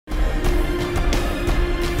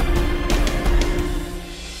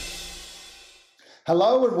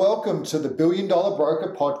Hello and welcome to the Billion Dollar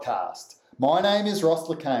Broker podcast. My name is Ross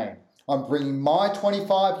LeCain. I'm bringing my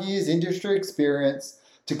 25 years industry experience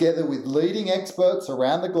together with leading experts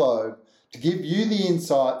around the globe to give you the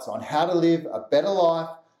insights on how to live a better life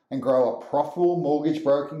and grow a profitable mortgage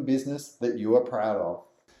broking business that you are proud of.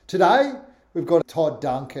 Today, we've got Todd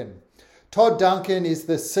Duncan. Todd Duncan is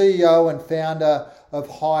the CEO and founder of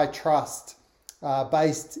High Trust,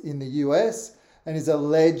 based in the US, and is a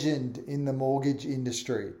legend in the mortgage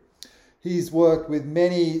industry. He's worked with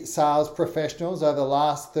many sales professionals over the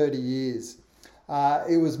last 30 years.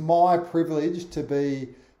 It was my privilege to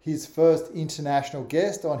be his first international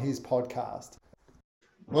guest on his podcast.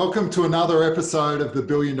 Welcome to another episode of the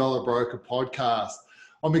Billion Dollar Broker podcast.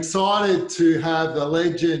 I'm excited to have the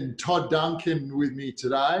legend Todd Duncan with me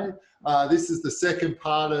today. This is the second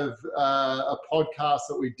part of a podcast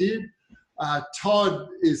that we did. Todd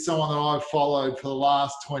is someone that I've followed for the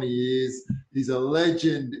last 20 years. He's a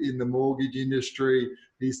legend in the mortgage industry.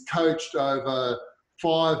 He's coached over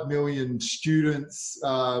 5 million students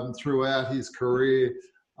throughout his career.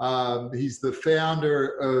 He's the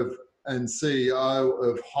founder of and CEO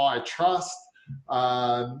of High Trust.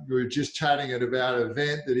 We were just chatting at about an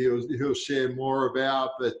event that he'll share more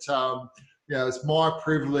about, but it's my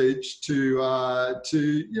privilege to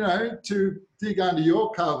dig under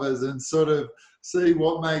your covers and sort of see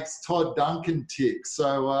what makes Todd Duncan tick.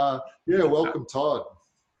 So welcome, Todd.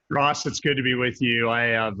 Ross, it's good to be with you. I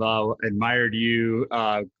have admired you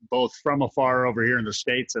both from afar over here in the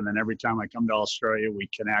States, and then every time I come to Australia, we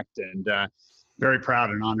connect, and very proud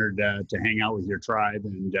and honored to hang out with your tribe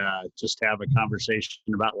and just have a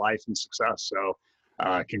conversation about life and success. So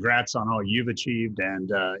congrats on all you've achieved,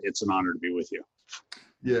 and it's an honor to be with you.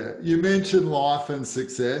 Yeah, you mentioned life and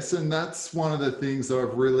success, and that's one of the things that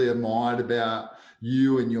I've really admired about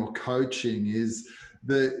you and your coaching is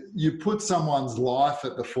that you put someone's life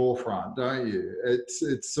at the forefront, don't you?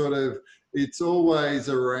 It's always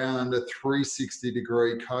around a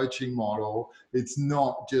 360-degree coaching model. It's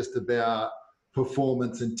not just about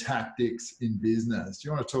performance and tactics in business. Do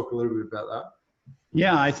you want to talk a little bit about that?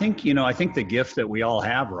 Yeah, I think the gift that we all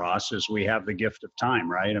have, Ross, is we have the gift of time,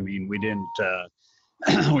 right? I mean, we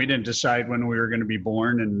didn't decide when we were going to be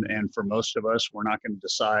born, and for most of us, we're not going to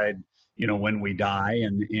decide, when we die.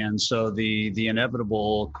 And so the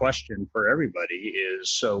inevitable question for everybody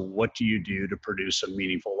is, so what do you do to produce a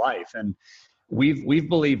meaningful life? And we've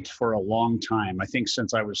believed for a long time. I think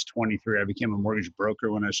since I was 23, I became a mortgage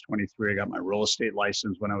broker when I was 23. I got my real estate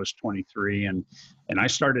license when I was 23. And I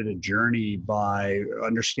started a journey by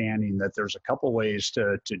understanding that there's a couple ways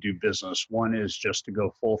to do business. One is just to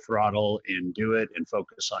go full throttle and do it and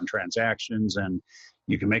focus on transactions. And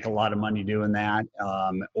you can make a lot of money doing that.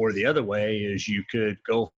 Or the other way is you could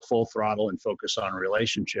go full throttle and focus on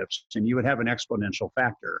relationships, and you would have an exponential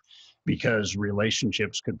factor because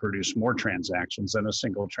relationships could produce more transactions than a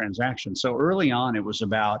single transaction. So early on, it was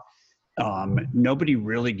about nobody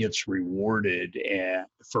really gets rewarded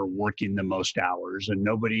for working the most hours, and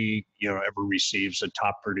nobody ever receives a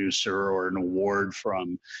top producer or an award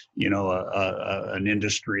from an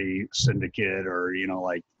industry syndicate or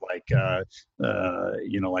like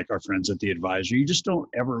our friends at the Advisor. You just don't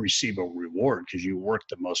ever receive a reward because you work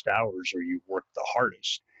the most hours or you work the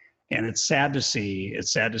hardest. And it's sad to see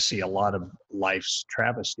a lot of life's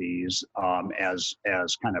travesties as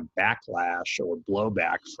kind of backlash or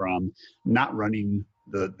blowback from not running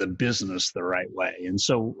the business the right way. And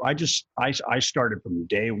so I started from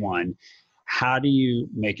day one. How do you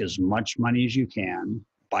make as much money as you can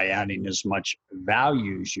by adding as much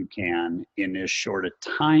value as you can in as short a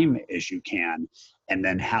time as you can? And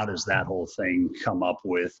then how does that whole thing come up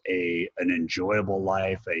with an enjoyable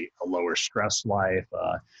life, a lower stress life,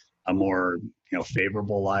 a more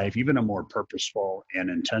favorable life, even a more purposeful and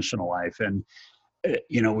intentional life? And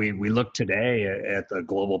we look today at the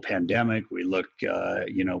global pandemic. We look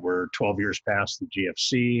we're 12 years past the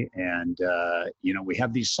GFC, and we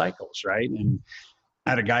have these cycles, right? And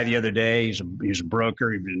I had a guy the other day, he's a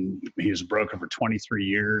broker. He was a broker for 23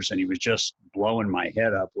 years, and he was just blowing my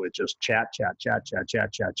head up with just chat.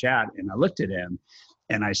 And I looked at him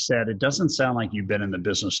and I said, it doesn't sound like you've been in the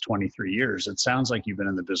business 23 years. It sounds like you've been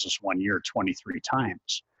in the business 1 year 23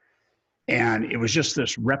 times. And it was just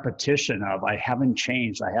this repetition of, I haven't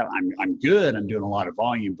changed. I'm good. I'm doing a lot of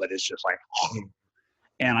volume, but it's just like,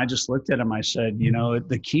 and I just looked at him. I said,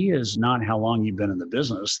 the key is not how long you've been in the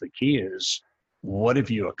business. The key is, what have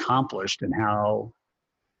you accomplished, and how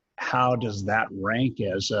does that rank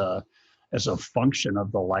as a function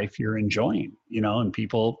of the life you're enjoying? And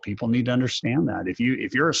people need to understand that if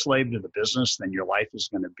you're a slave to the business, then your life is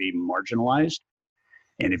going to be marginalized.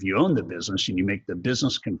 And if you own the business and you make the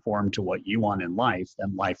business conform to what you want in life,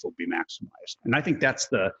 then life will be maximized. And I think that's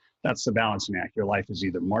the balancing act. Your life is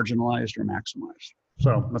either marginalized or maximized.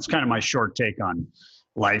 So that's kind of my short take on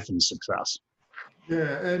life and success.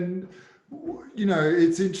 Yeah, and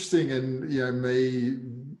it's interesting, and me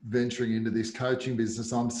venturing into this coaching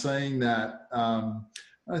business, I'm seeing that.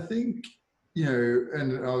 I think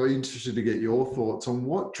and I'm interested to get your thoughts on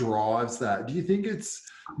what drives that. Do you think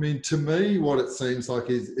to me, what it seems like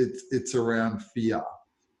is it's around fear.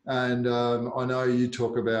 And I know you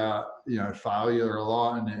talk about, failure a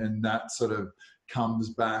lot, and that sort of comes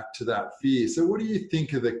back to that fear. So what do you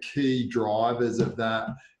think are the key drivers of that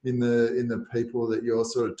in the people that you're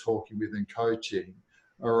sort of talking with and coaching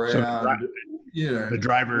around, the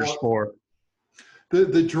drivers for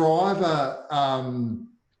the driver,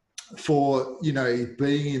 for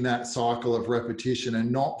being in that cycle of repetition and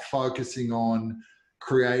not focusing on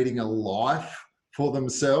creating a life for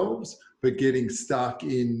themselves, but getting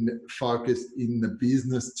focused in the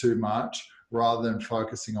business too much rather than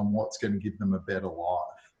focusing on what's going to give them a better life?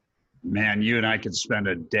 Man, you and I could spend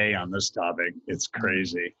a day on this topic. It's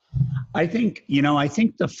crazy. I think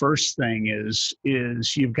the first thing is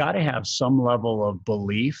you've got to have some level of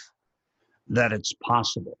belief that it's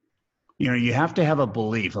possible. You have to have a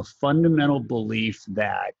belief, a fundamental belief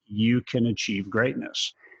that you can achieve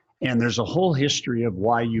greatness. And there's a whole history of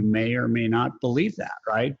why you may or may not believe that,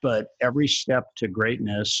 right? But every step to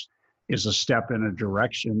greatness is a step in a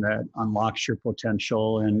direction that unlocks your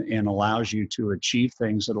potential and allows you to achieve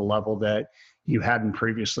things at a level that you hadn't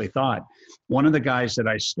previously thought. One of the guys that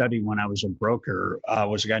I studied when I was a broker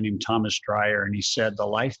was a guy named Thomas Dreyer, and he said, the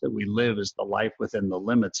life that we live is the life within the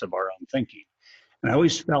limits of our own thinking. And I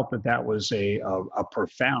always felt that was a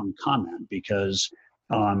profound comment because,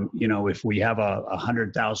 if we have a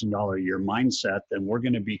 $100,000 a year mindset, then we're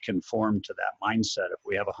going to be conformed to that mindset. If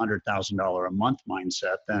we have a $100,000 a month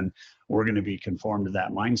mindset, then we're going to be conformed to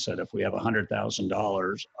that mindset. If we have a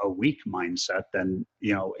 $100,000 a week mindset, then,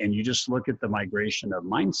 and you just look at the migration of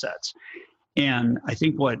mindsets. And I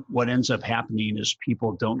think what ends up happening is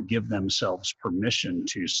people don't give themselves permission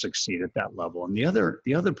to succeed at that level. And the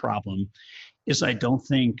other problem is I don't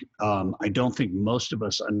think most of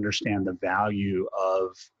us understand the value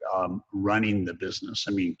of running the business.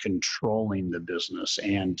 I mean, controlling the business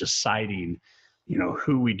and deciding,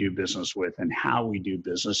 who we do business with and how we do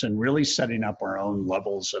business, and really setting up our own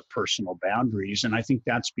levels of personal boundaries. And I think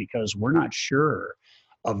that's because we're not sure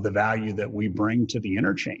of the value that we bring to the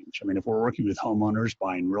interchange. I mean, if we're working with homeowners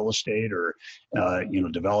buying real estate, or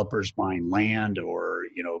developers buying land, or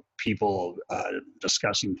people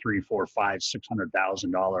discussing $300,000, $400,000,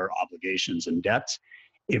 $500,000, $600,000 obligations and debts,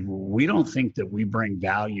 if we don't think that we bring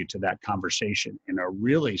value to that conversation in a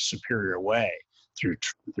really superior way through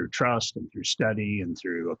trust and through study and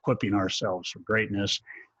through equipping ourselves for greatness,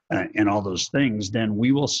 and all those things, then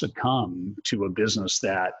we will succumb to a business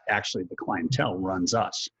that actually the clientele runs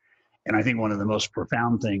us. And I think one of the most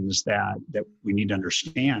profound things that we need to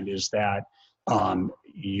understand is that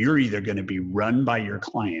you're either going to be run by your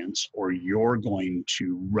clients, or you're going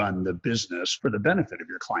to run the business for the benefit of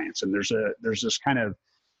your clients. And there's this kind of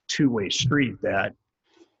two-way street that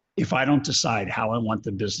if I don't decide how I want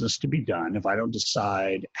the business to be done, if I don't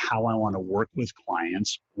decide how I want to work with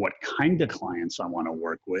clients, what kind of clients I want to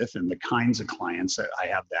work with, and the kinds of clients that I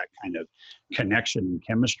have that kind of connection and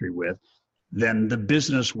chemistry with, then the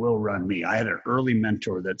business will run me. I had an early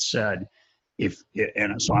mentor that said,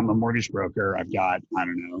 so I'm a mortgage broker. I've got, I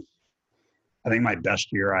think my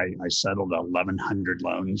best year, I settled 1,100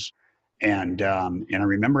 loans. And I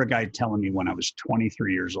remember a guy telling me when I was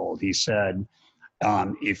 23 years old, he said,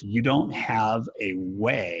 if you don't have a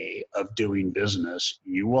way of doing business,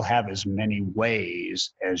 you will have as many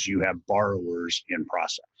ways as you have borrowers in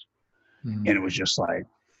process. Mm-hmm. And it was just like,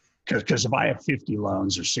 because if I have 50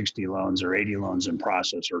 loans or 60 loans or 80 loans in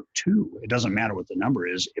process, or 2, it doesn't matter what the number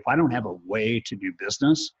is. If I don't have a way to do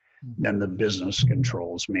business, then the business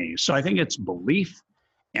controls me. So I think it's belief,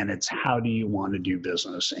 and it's how do you want to do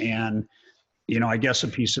business. And, I guess a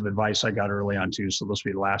piece of advice I got early on too, so this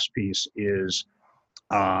will be the last piece, is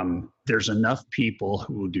there's enough people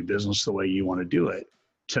who will do business the way you want to do it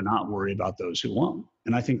to not worry about those who won't.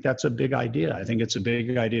 And I think that's a big idea. I think it's a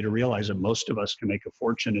big idea to realize that most of us can make a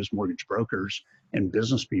fortune as mortgage brokers and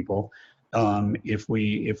business people if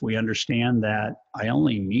we understand that I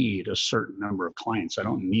only need a certain number of clients. I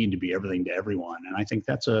don't need to be everything to everyone. And I think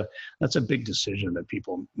that's a big decision that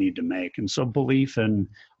people need to make. And so belief and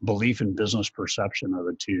business perception are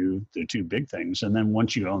the two big things. And then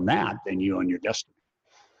once you own that, then you own your destiny.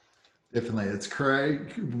 Definitely. It's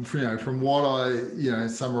correct. From what I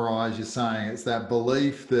summarize, you're saying it's that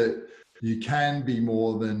belief that you can be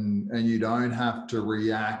more than, and you don't have to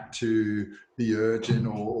react to the urgent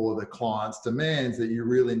or the client's demands, that you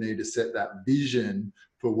really need to set that vision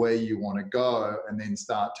for where you want to go and then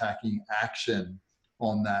start taking action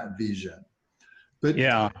on that vision. But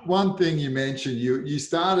Yeah. one thing you mentioned, you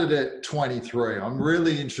started at 23. I'm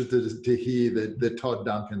really interested to hear the Todd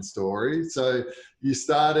Duncan story. So you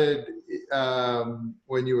started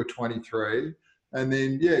when you were 23, and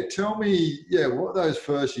then tell me what those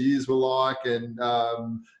first years were like, and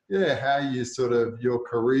how you sort of your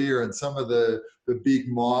career and some of the big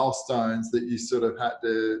milestones that you sort of had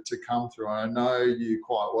to come through. I know you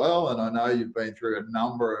quite well, and I know you've been through a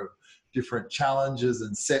number of different challenges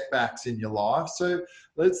and setbacks in your life. So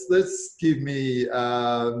let's give me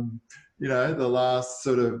the last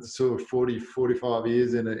sort of 40, 45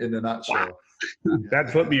 years in a nutshell. Wow.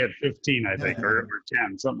 That put me at 15, I think, or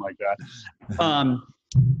 10, something like that.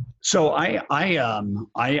 So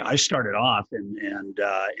I started off and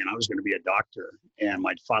I was going to be a doctor, and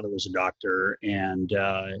my father was a doctor, and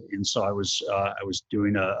so I was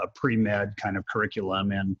doing a pre-med kind of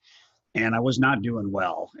curriculum, and I was not doing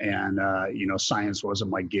well. And, science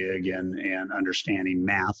wasn't my gig, and understanding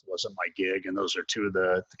math wasn't my gig. And those are two of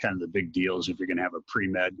the kind of the big deals if you're going to have a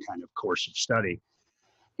pre-med kind of course of study.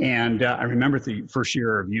 And I remember the first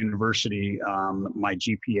year of university, my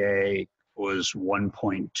GPA was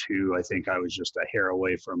 1.2. I think I was just a hair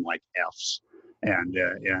away from like Fs. And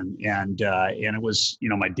it was,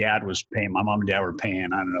 my dad was paying, my mom and dad were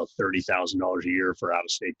paying, I don't know, $30,000 a year for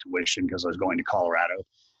out-of-state tuition because I was going to Colorado.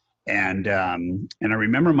 And I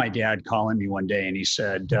remember my dad calling me one day, and he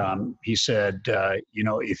said,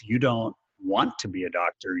 if you don't want to be a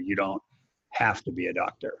doctor, you don't have to be a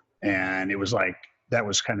doctor. And it was like, that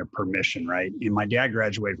was kind of permission, right? And my dad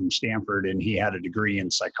graduated from Stanford, and he had a degree in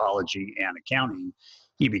psychology and accounting.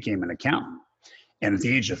 He became an accountant. And at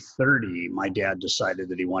the age of 30, my dad decided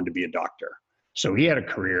that he wanted to be a doctor. So he had a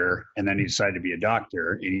career, and then he decided to be a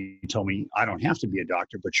doctor. And he told me, I don't have to be a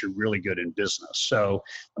doctor, but you're really good in business. So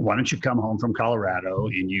why don't you come home from Colorado,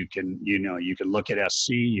 and you can look at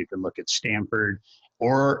SC, you can look at Stanford,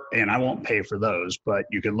 and I won't pay for those, but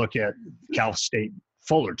you can look at Cal State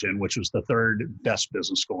Fullerton, which was the third best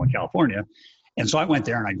business school in California. And so I went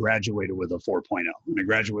there, and I graduated with a 4.0, and I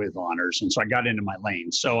graduated with honors. And so I got into my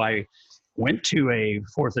lane. So I went to a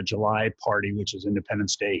 4th of July party, which is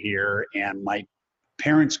Independence Day here, and my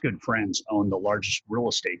parents' good friends owned the largest real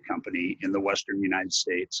estate company in the Western United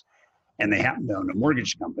States, and they happened to own a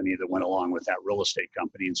mortgage company that went along with that real estate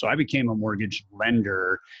company. And so I became a mortgage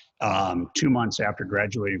lender 2 months after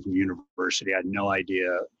graduating from university. I had no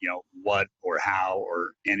idea, what or how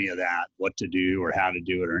or any of that, what to do or how to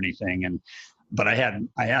do it or anything. But I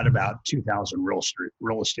had about 2,000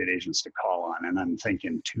 real estate agents to call on, and I'm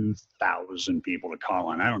thinking 2,000 people to call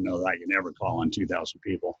on. I don't know that I can ever call on 2,000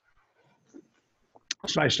 people.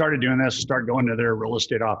 So I started doing this, started going to their real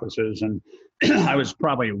estate offices, and I was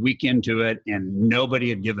probably a week into it, and nobody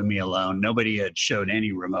had given me a loan. Nobody had showed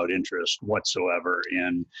any remote interest whatsoever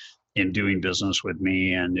in doing business with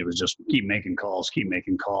me. And it was just keep making calls.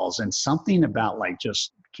 And something about like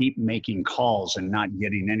just keep making calls and not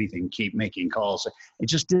getting anything, keep making calls. It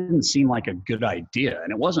just didn't seem like a good idea.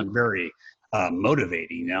 And it wasn't very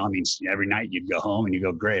motivating. I mean, every night you'd go home and you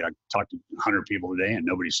go, great, I talked to 100 people today and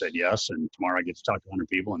nobody said yes. And tomorrow I get to talk to 100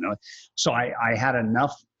 people. And no. So I had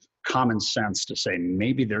enough common sense to say,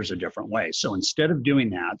 maybe there's a different way. So instead of doing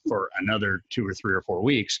that for another 2 or 3 or 4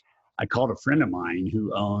 weeks, I called a friend of mine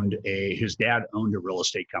his dad owned a real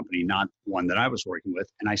estate company, not one that I was working with.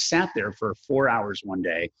 And I sat there for 4 hours one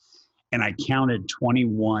day, and I counted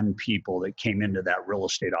 21 people that came into that real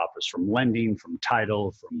estate office from lending, from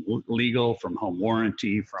title, from legal, from home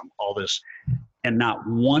warranty, from all this. And not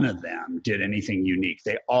one of them did anything unique.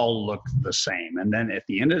 They all looked the same. And then at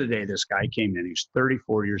the end of the day, this guy came in, he's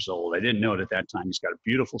 34 years old. I didn't know it at that time. He's got a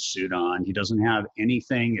beautiful suit on. He doesn't have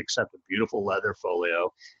anything except a beautiful leather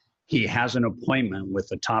folio. He has an appointment with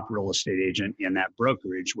the top real estate agent in that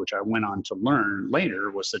brokerage, which I went on to learn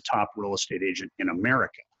later was the top real estate agent in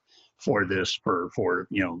America for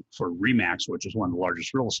RE/MAX, which is one of the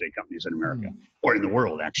largest real estate companies in America, or in the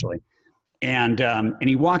world, actually. And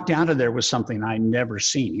he walked out of there with something I'd never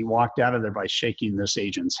seen. He walked out of there by shaking this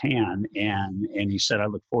agent's hand, and he said, I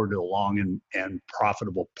look forward to a long and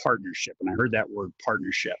profitable partnership. And I heard that word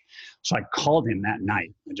partnership. So I called him that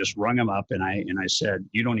night. I just rung him up, and I said,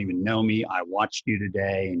 you don't even know me. I watched you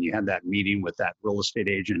today, and you had that meeting with that real estate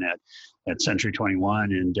agent at Century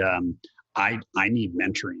 21, and I need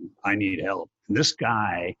mentoring. I need help. And this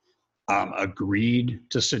guy, agreed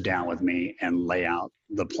to sit down with me and lay out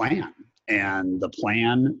the plan. And the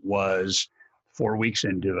plan was 4 weeks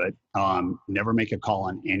into it, never make a call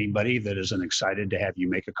on anybody that isn't excited to have you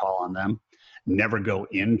make a call on them. Never go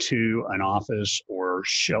into an office or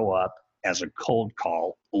show up as a cold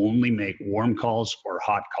call. Only make warm calls or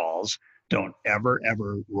hot calls. Don't ever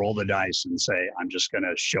roll the dice and say, I'm just going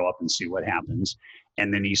to show up and see what happens.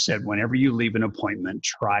 And then he said, whenever you leave an appointment,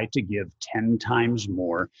 try to give 10 times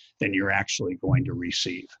more than you're actually going to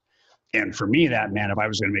receive. And for me, that meant if I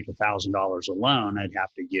was going to make $1,000 alone, I'd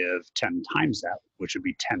have to give 10 times that, which would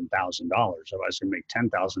be $10,000. If I was going to make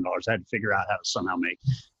 $10,000, I had to figure out how to somehow make,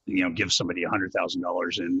 give somebody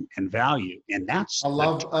 $100,000 in value. And that's I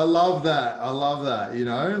love that.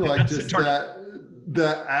 Like just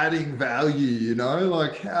that adding value.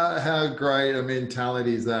 Like how great a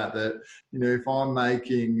mentality is that if I'm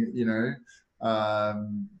making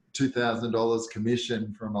 $2,000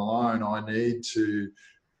 commission from a loan, I need to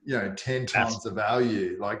 10 times the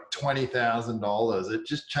value, like $20,000. It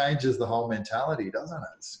just changes the whole mentality, doesn't it?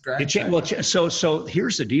 It's great. Well, so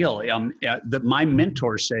here's the deal. My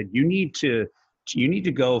mentor said you need to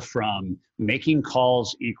go from making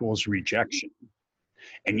calls equals rejection,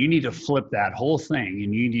 and you need to flip that whole thing,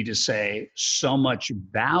 and you need to say so much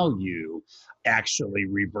value actually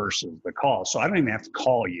reverses the call. So I don't even have to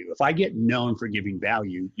call you. If I get known for giving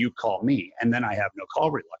value, you call me, and then I have no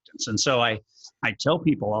call reluctance. And so I tell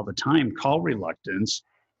people all the time, call reluctance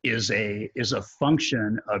is a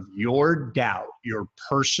function of your doubt, your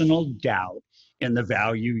personal doubt in the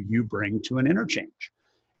value you bring to an interchange.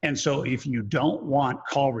 And so if you don't want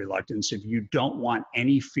call reluctance, if you don't want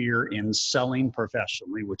any fear in selling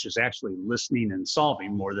professionally, which is actually listening and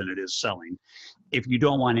solving more than it is selling, if you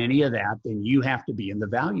don't want any of that, then you have to be in the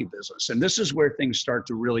value business. And this is where things start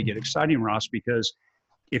to really get exciting, Ross, because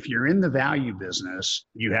if you're in the value business,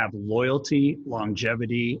 you have loyalty,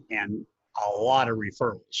 longevity, and a lot of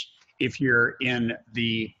referrals. If you're in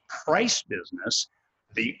the price business,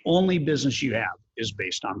 the only business you have is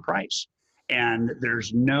based on price. And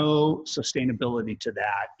there's no sustainability to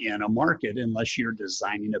that in a market unless you're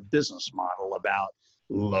designing a business model about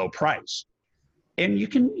low price. And you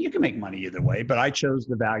can make money either way, but I chose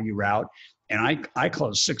the value route, and I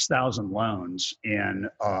closed 6,000 loans in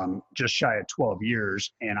just shy of 12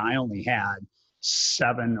 years, and I only had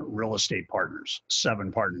 7 real estate partners,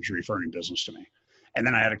 7 partners referring business to me. And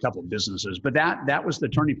then I had a couple of businesses, but that was the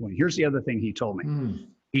turning point. Here's the other thing he told me.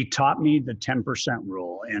 He taught me the 10%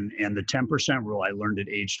 rule, and the 10% rule I learned at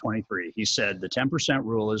age 23. He said the 10%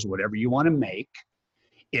 rule is whatever you want to make,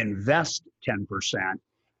 invest 10%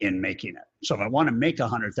 in making it. So if I want to make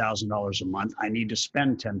 $100,000 a month, I need to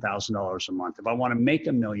spend $10,000 a month. If I want to make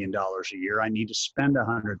 $1 million a year, I need to spend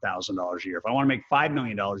 $100,000 a year. If I want to make $5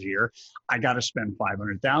 million a year, I got to spend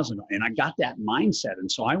 $500,000. And I got that mindset. And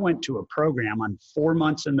so I went to a program on 4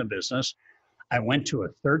 months in the business. I went to a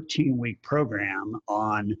 13-week program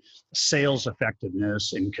on sales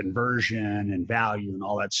effectiveness and conversion and value and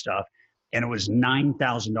all that stuff. And it was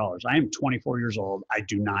 $9,000. I am 24 years old. I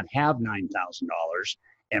do not have $9,000.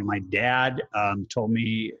 And my dad told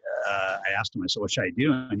me, I asked him, I said, what should I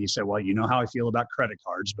do? And he said, well, you know how I feel about credit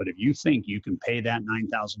cards, but if you think you can pay that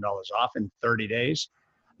 $9,000 off in 30 days,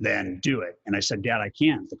 then do it. And I said, Dad, I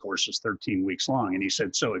can't. The course is 13 weeks long. And he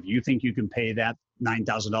said, so if you think you can pay that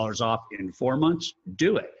 $9,000 off in 4 months,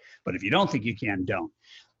 do it. But if you don't think you can, don't.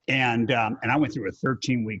 And I went through a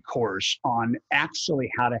 13-week course on actually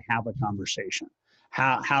how to have a conversation,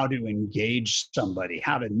 how to engage somebody,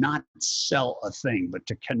 how to not sell a thing, but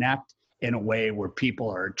to connect in a way where people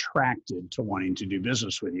are attracted to wanting to do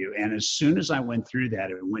business with you. And as soon as I went through that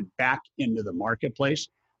and went back into the marketplace,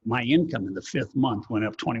 my income in the 5th month went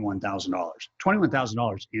up $21,000.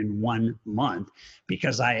 $21,000 in 1 month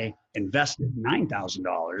because I invested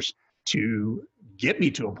 $9,000 to get me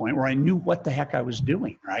to a point where I knew what the heck I was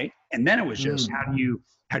doing, right? And then it was just how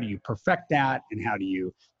do you perfect that, and how do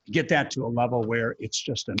you get that to a level where it's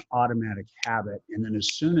just an automatic habit. And then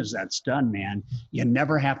as soon as that's done, man, you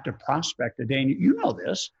never have to prospect a day. And you know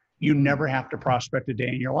this, you never have to prospect a day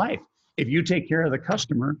in your life. If you take care of the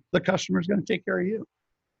customer is going to take care of you.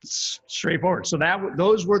 It's straightforward. So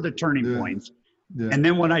those were the turning points. Yeah. And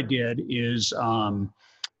then what I did is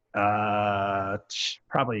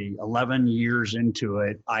probably 11 years into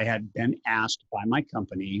it, I had been asked by my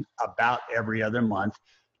company about every other month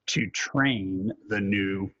to train the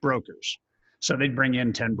new brokers. So they'd bring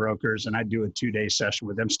in 10 brokers and I'd do a 2-day session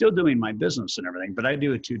with them, still doing my business and everything, but I'd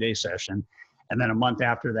do a 2-day session. And then a month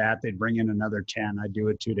after that, they'd bring in another 10. I'd do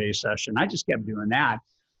a 2-day session. I just kept doing that.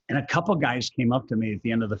 And a couple guys came up to me at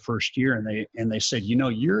the end of the first year, and they said, you know,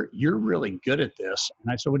 you're really good at this.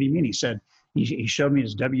 And I said, what do you mean? He said, he showed me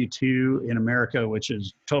his W-2 in America, which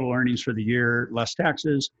is total earnings for the year, less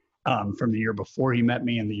taxes, from the year before he met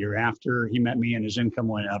me and the year after he met me, and his income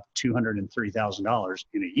went up $203,000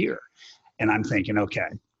 in a year. And I'm thinking, okay,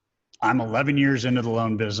 I'm 11 years into the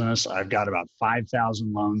loan business. I've got about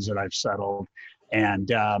 5,000 loans that I've settled.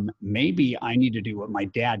 And maybe I need to do what my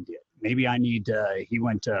dad did. Maybe I need to, he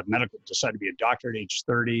went to medical, decided to be a doctor at age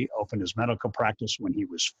 30, opened his medical practice when he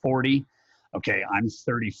was 40. Okay, I'm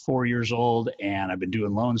 34 years old and I've been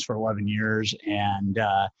doing loans for 11 years. And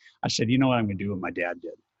I said, you know what, I'm gonna do what my dad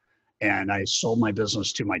did. And I sold my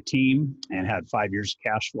business to my team and had 5 years of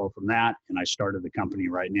cash flow from that. And I started the company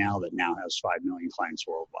right now that now has 5 million clients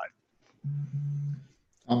worldwide.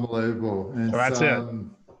 Unbelievable. So that's it.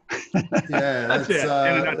 Yeah,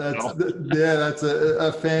 that's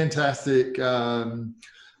a fantastic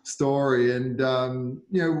story. And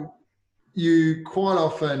you know, you quite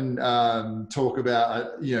often talk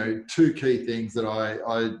about two key things that I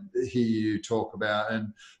hear you talk about,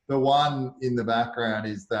 and the one in the background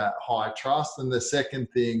is that high trust, and the second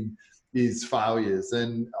thing is failures.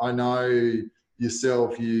 And I know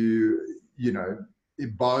yourself, you know,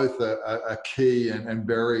 both are key and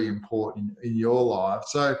very important in your life.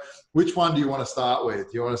 So which one do you want to start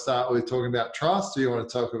with? Do you want to start with talking about trust, or do you want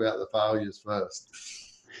to talk about the failures first?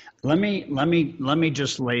 Let me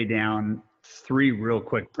just lay down 3 real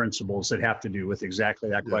quick principles that have to do with exactly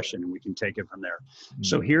that question, and we can take it from there. Mm-hmm.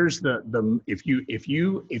 So here's if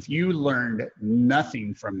you learned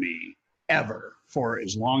nothing from me ever for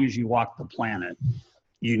as long as you walk the planet,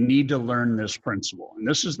 you need to learn this principle. And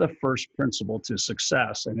this is the first principle to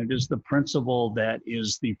success. And it is the principle that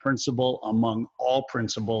is the principle among all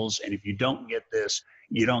principles. And if you don't get this,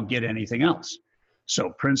 you don't get anything else.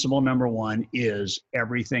 So principle number 1 is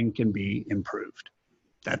everything can be improved.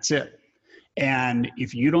 That's it. And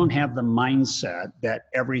if you don't have the mindset that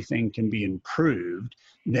everything can be improved,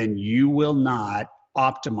 then you will not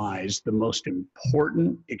optimize the most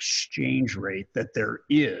important exchange rate that there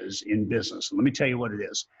is in business. And let me tell you what it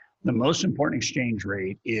is. The most important exchange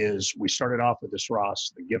rate is, we started off with this,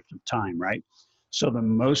 Ross, the gift of time, right? So the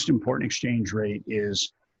most important exchange rate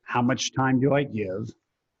is, how much time do I give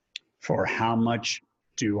for how much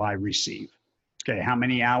do I receive? Okay, how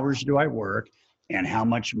many hours do I work and how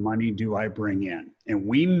much money do I bring in? And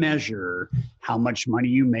we measure how much money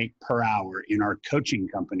you make per hour in our coaching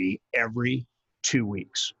company every 2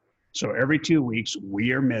 weeks. So every 2 weeks,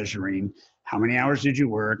 we are measuring how many hours did you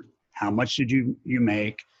work, how much did you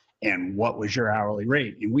make, and what was your hourly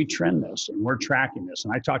rate. And we trend this and we're tracking this.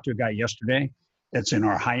 And I talked to a guy yesterday that's in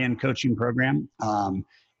our high-end coaching program.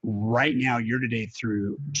 Right now, year to date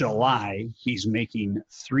through July, he's making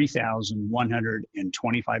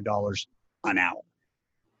 $3,125 an hour.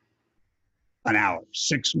 An hour,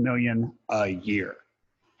 6 million a year.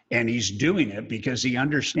 And he's doing it because he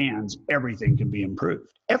understands everything can be improved.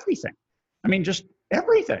 Everything. I mean, just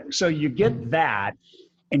everything. So you get that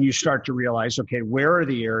and you start to realize, okay, where are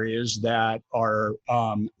the areas that are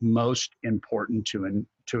most important to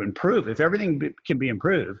improve? If everything can be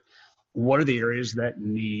improved, what are the areas that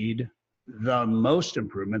need the most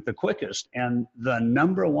improvement the quickest? And the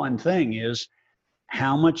number one thing is,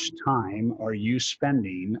 how much time are you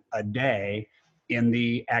spending a day in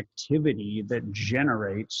the activity that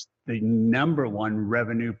generates the number one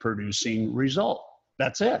revenue producing result?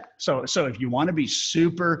 That's it. So if you want to be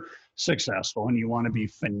super successful and you want to be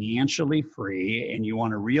financially free and you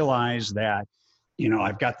want to realize that, you know,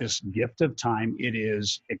 I've got this gift of time, it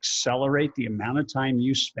is accelerate the amount of time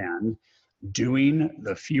you spend doing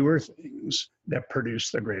the fewer things that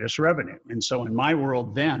produce the greatest revenue. And so in my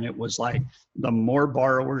world then, it was like, the more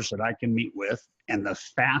borrowers that I can meet with and the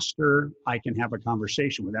faster I can have a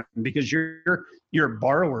conversation with them, because your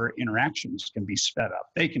borrower interactions can be sped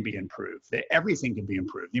up. They can be improved. Everything can be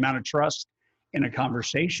improved. The amount of trust in a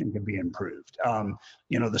conversation can be improved.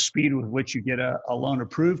 You know, the speed with which you get a loan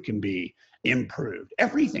approved can be improved.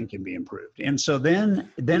 Everything can be improved. And so then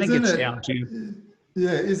it gets down to...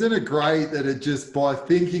 Yeah, isn't it great that it just, by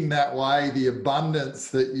thinking that way, the abundance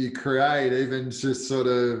that you create, even just sort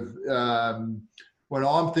of, when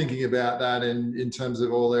I'm thinking about that in terms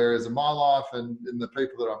of all areas of my life and the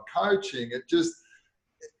people that I'm coaching, it just,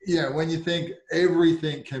 you know, when you think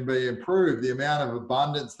everything can be improved, the amount of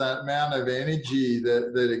abundance, that amount of energy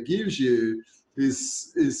that it gives you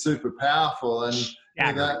is super powerful. And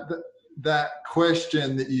you know, that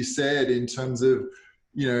question that you said in terms of,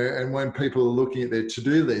 you know, and when people are looking at their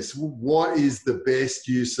to-do list, what is the best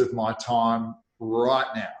use of my time right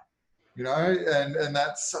now? You know, and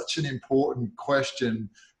that's such an important question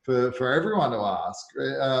for everyone to ask.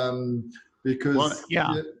 Because well,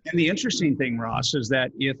 yeah. And the interesting thing, Ross, is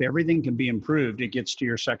that if everything can be improved, it gets to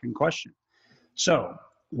your second question. So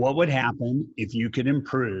what would happen if you could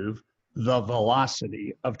improve the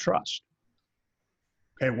velocity of trust?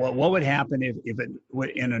 Okay, what would happen if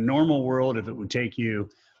in a normal world, if it would take you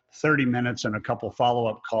 30 minutes and a couple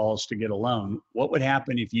follow-up calls to get a loan, what would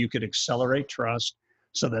happen if you could accelerate trust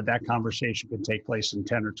so that that conversation could take place in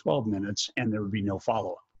 10 or 12 minutes and there would be no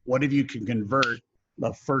follow-up? What if you can convert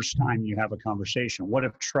the first time you have a conversation? What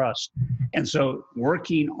if trust? And so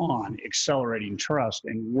working on accelerating trust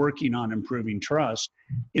and working on improving trust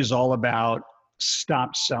is all about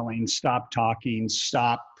stop selling, stop talking,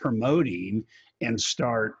 stop promoting, and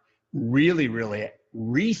start really, really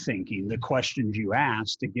rethinking the questions you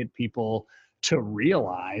ask to get people to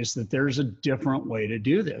realize that there's a different way to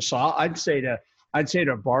do this. So I'd say to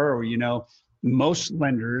a borrower, you know, most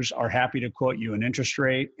lenders are happy to quote you an interest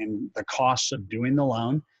rate and the costs of doing the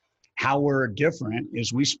loan. How we're different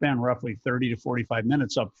is we spend roughly 30 to 45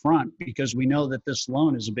 minutes up front because we know that this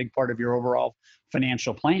loan is a big part of your overall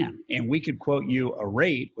financial plan. And we could quote you a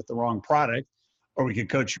rate with the wrong product, or we could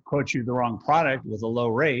quote you the wrong product with a low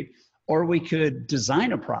rate, or we could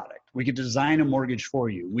design a product. We could design a mortgage for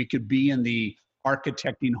you. We could be in the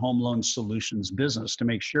architecting home loan solutions business to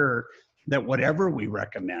make sure that whatever we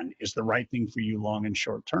recommend is the right thing for you long and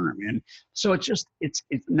short term. And so it's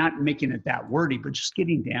not making it that wordy, but just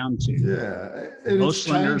getting down to most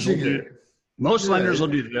lenders will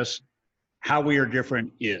do this. How we are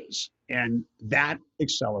different is, and that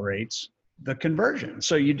accelerates the conversion.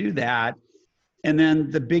 So you do that. And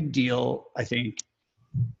then the big deal, I think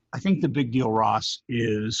the big deal, Ross,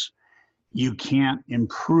 is you can't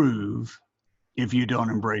improve if you don't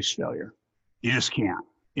embrace failure. You just can't.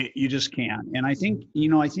 You just can't. And I think I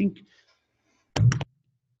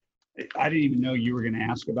didn't even know you were going to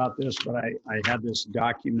ask about this, but I had this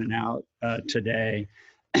document out today.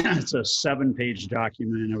 It's a 7-page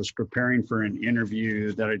document, and I was preparing for an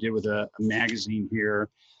interview that I did with a magazine here.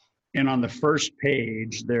 And on the first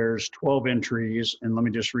page, there's 12 entries. And let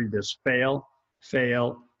me just read this: fail,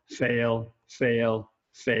 fail, fail, fail,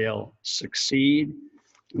 fail, succeed.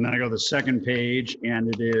 And then I go to the second page, and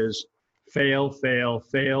it is fail, fail,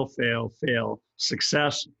 fail, fail, fail,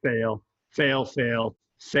 success, fail, fail, fail,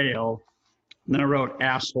 fail. And then I wrote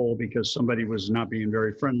asshole because somebody was not being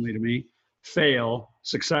very friendly to me. Fail,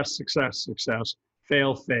 success, success, success,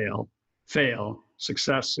 fail, fail, fail,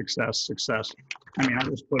 success, success, success. I mean, I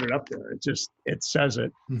just put it up there. It says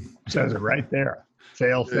it right there.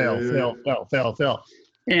 Fail, fail, fail, fail, fail, fail.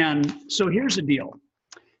 And so here's the deal.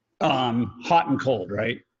 Hot and cold,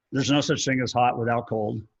 right? There's no such thing as hot without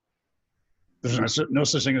cold. There's no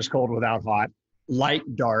such thing as cold without hot. Light,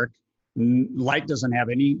 dark. Light doesn't have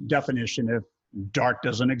any definition if dark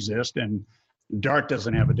doesn't exist, and dark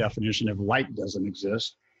doesn't have a definition if light doesn't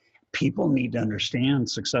exist. People need to understand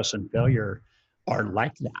success and failure are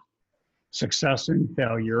like that. Success and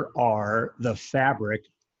failure are the fabric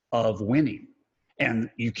of winning. And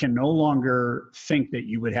you can no longer think that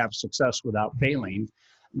you would have success without failing.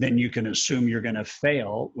 Then you can assume you're going to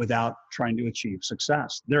fail without trying to achieve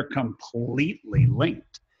success. They're completely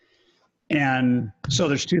linked. And so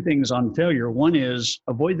there's two things on failure. One is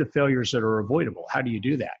avoid the failures that are avoidable. How do you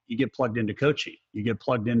do that? You get plugged into coaching. You get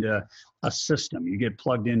plugged into a system. You get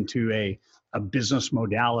plugged into a business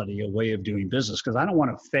modality, a way of doing business. Because I don't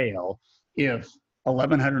want to fail if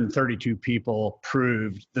 1,132 people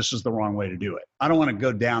proved this is the wrong way to do it. I don't want to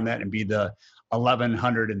go down that and be the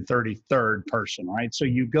 1,133rd person, right? So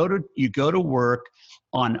you go to work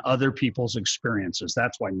on other people's experiences.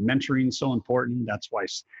 That's why mentoring is so important. That's why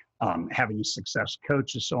having a success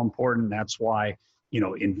coach is so important. That's why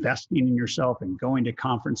investing in yourself and going to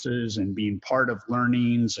conferences and being part of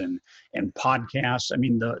learnings and podcasts. I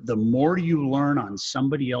mean, the more you learn on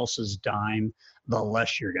somebody else's dime, the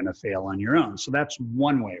less you're going to fail on your own. So that's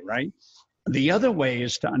one way, right? The other way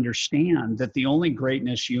is to understand that the only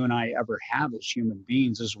greatness you and I ever have as human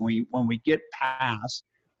beings is when we get past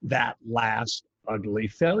that last ugly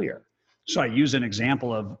failure. So I use an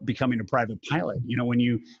example of becoming a private pilot. When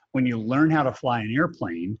you learn how to fly an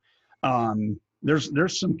airplane,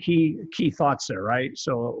 there's some key thoughts there, right?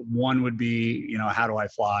 So one would be, how do I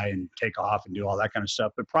fly and take off and do all that kind of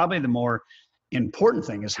stuff? But probably the more important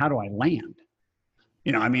thing is, how do I land?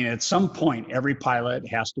 At some point, every pilot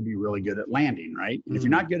has to be really good at landing, right? And if you're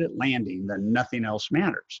not good at landing, then nothing else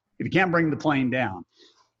matters. If you can't bring the plane down.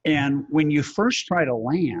 And when you first try to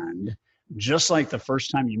land, just like the first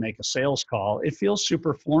time you make a sales call, it feels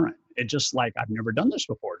super foreign. It's just like, I've never done this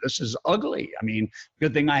before. This is ugly.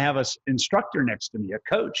 Good thing I have an instructor next to me, a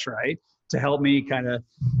coach, right? to help me kind of,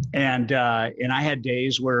 and I had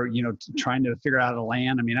days where, trying to figure out how to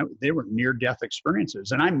land. I mean, they were near death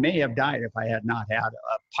experiences, and I may have died if I had not had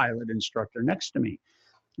a pilot instructor next to me.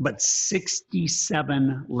 But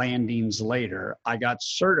 67 landings later, I got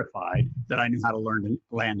certified that I knew how to learn to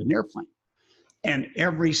land an airplane. And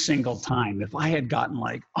every single time, if I had gotten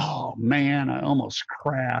like, oh man, I almost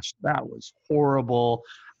crashed, that was horrible,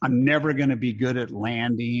 I'm never going to be good at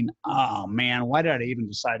landing, oh man, why did I even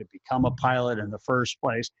decide to become a pilot in the first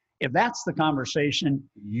place? If that's the conversation,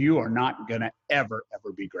 you are not going to ever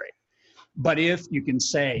be great. But if you can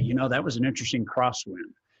say, that was an interesting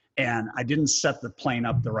crosswind, and I didn't set the plane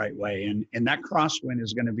up the right way, and that crosswind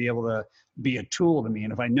is going to be able to be a tool to me.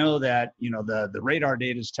 And if I know that, the radar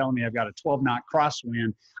data is telling me I've got a 12-knot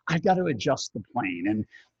crosswind, I've got to adjust the plane. And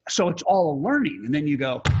so it's all a learning. And then you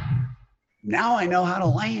go, now I know how to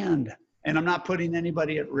land, and I'm not putting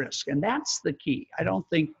anybody at risk. And that's the key. I don't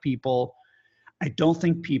think people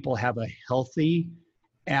have a healthy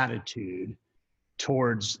attitude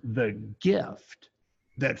towards the gift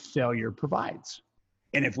that failure provides.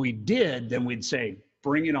 And if we did, then we'd say,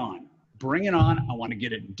 bring it on. Bring it on. I want to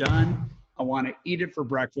get it done. I want to eat it for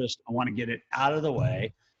breakfast. I want to get it out of the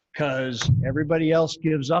way, because everybody else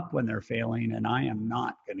gives up when they're failing, and I am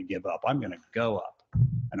not going to give up. I'm going to go up,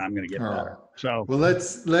 and I'm going to get better. So, well,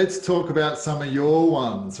 let's talk about some of your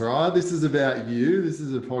ones, right? This is about you. This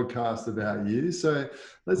is a podcast about you. So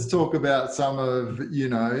let's talk about some of,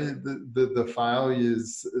 the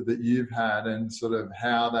failures that you've had, and sort of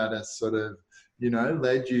how that has sort of,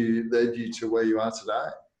 led you to where you are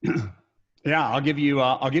today. Yeah, I'll give you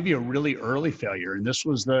a really early failure, and this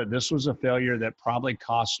was a failure that probably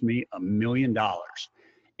cost me $1 million,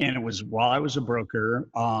 and it was while I was a broker.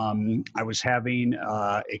 I was having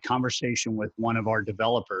a conversation with one of our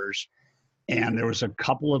developers, and there was a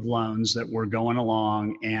couple of loans that were going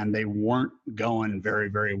along, and they weren't going very,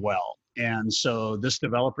 very well. And so this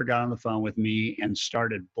developer got on the phone with me and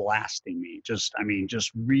started blasting me, just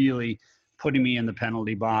really putting me in the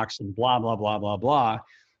penalty box and blah, blah, blah, blah, blah.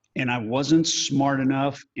 And I wasn't smart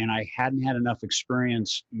enough, and I hadn't had enough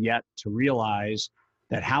experience yet to realize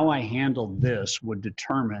that how I handled this would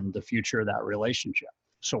determine the future of that relationship.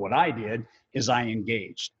 So what I did is I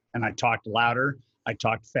engaged, and I talked louder, I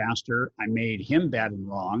talked faster, I made him bad and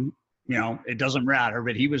wrong. It doesn't matter,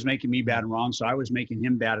 but he was making me bad and wrong, so I was making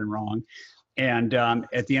him bad and wrong. And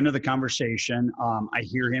at the end of the conversation, I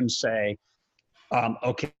hear him say,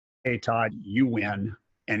 okay, Todd, you win.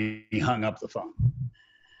 And he hung up the phone.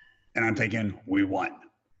 And I'm thinking, we won.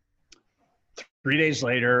 3 days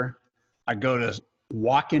later, I go to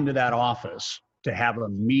walk into that office to have a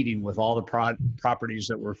meeting with all the properties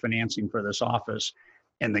that we're financing for this office.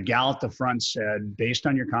 And the gal at the front said, based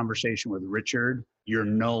on your conversation with Richard, you're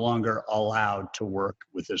no longer allowed to work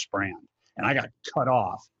with this brand. And I got cut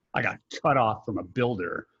off. I got cut off from a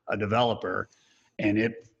builder, a developer, and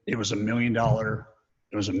it was $1 million.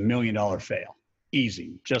 It was $1 million fail.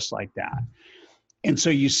 Easy, just like that. And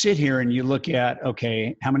so you sit here and you look at,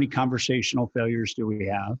 okay, how many conversational failures do we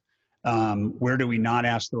have? Where do we not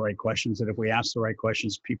ask the right questions? And if we ask the right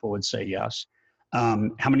questions, people would say yes.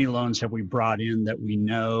 How many loans have we brought in that we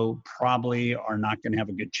know probably are not going to have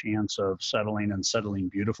a good chance of settling and settling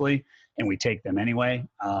beautifully, and we take them anyway?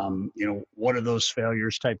 What are those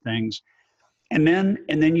failures type things? And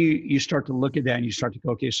then you start to look at that and you start to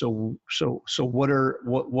go, okay, so what are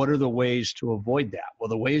the ways to avoid that? Well,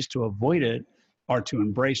 the ways to avoid it are to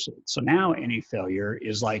embrace it. So now any failure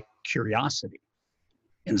is like curiosity.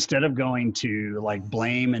 Instead of going to like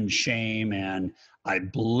blame and shame and I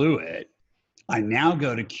blew it, I now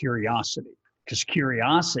go to curiosity, because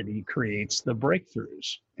curiosity creates the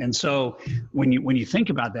breakthroughs. And so when you think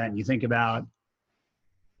about that and you think about,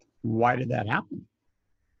 why did that happen?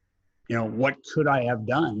 What could I have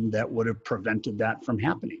done that would have prevented that from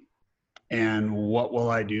happening? And what will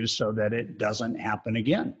I do so that it doesn't happen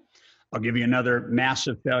again? I'll give you another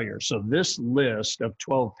massive failure. So this list of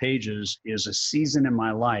 12 pages is a season in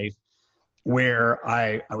my life where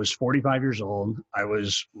I was 45 years old. I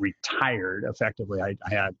was retired effectively. I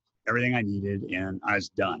had everything I needed and I was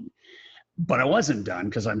done. But I wasn't done,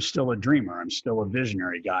 because I'm still a dreamer. I'm still a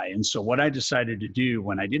visionary guy. And so what I decided to do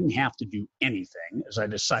when I didn't have to do anything is I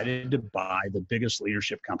decided to buy the biggest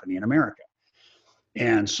leadership company in America.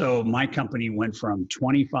 And so my company went from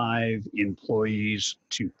 25 employees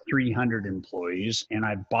to 300 employees. And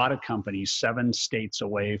I bought a company 7 states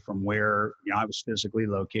away from where I was physically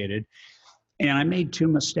located. And I made 2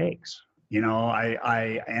 mistakes.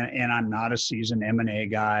 I'm not a seasoned M&A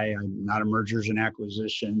guy. I'm not a mergers and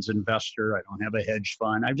acquisitions investor. I don't have a hedge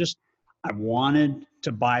fund. I wanted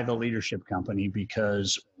to buy the leadership company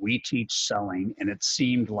because we teach selling, and it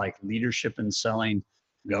seemed like leadership and selling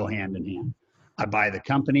go hand in hand. I buy the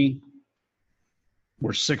company.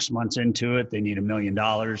 We're 6 months into it. They need $1 million.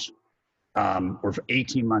 We're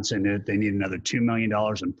 18 months into it. They need another $2 million.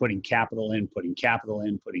 I'm putting capital in.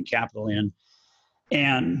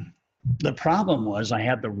 And the problem was I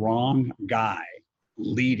had the wrong guy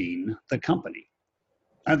leading the company.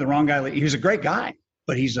 I had the wrong guy. He was a great guy,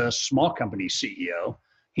 but he's a small company CEO.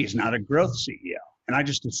 He's not a growth CEO. And I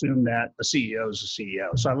just assumed that a CEO is a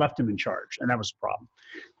CEO. So I left him in charge, and that was the problem.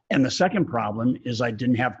 And the second problem is I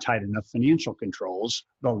didn't have tight enough financial controls,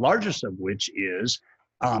 the largest of which is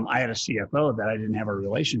I had a CFO that I didn't have a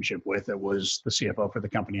relationship with. It was the CFO for the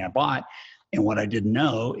company I bought. And what I didn't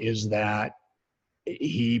know is that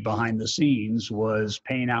he, behind the scenes, was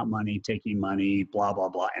paying out money, taking money, blah, blah,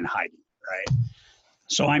 blah, and hiding, right?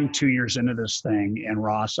 So I'm 2 years into this thing, and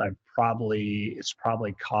Ross, it's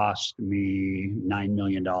probably cost me $9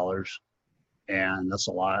 million. And that's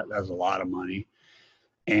a lot of money.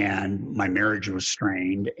 And my marriage was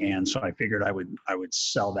strained. And so I figured I would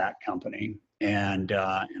sell that company. And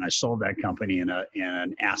I sold that company in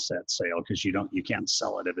an asset sale, because you can't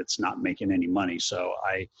sell it if it's not making any money. So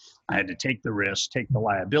I had to take the risk, take the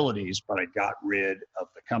liabilities, but I got rid of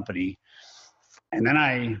the company. And then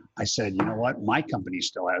I said, you know what? My company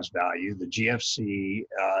still has value. The GFC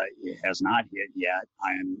has not hit yet.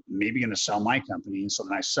 I'm maybe going to sell my company. And so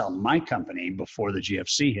then I sell my company before the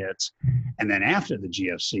GFC hits. And then after the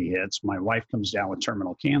GFC hits, my wife comes down with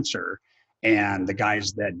terminal cancer. And the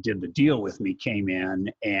guys that did the deal with me came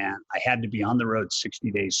in, and I had to be on the road 60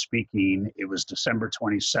 days speaking. It was December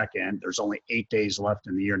 22nd. There's only 8 days left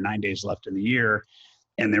in the year, 9 days left in the year.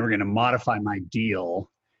 And they were going to modify my deal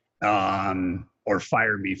or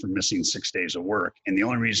fire me for missing 6 days of work. And the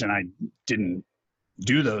only reason I didn't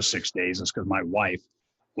do those 6 days is because my wife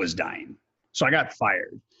was dying. So I got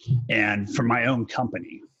fired, and from my own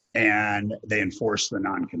company, and they enforced the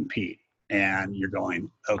non-compete. And you're going,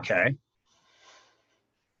 okay.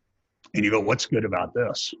 And you go, what's good about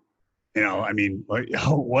this? You know, I mean,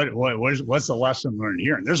 what's the lesson learned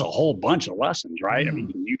here? And there's a whole bunch of lessons, right? I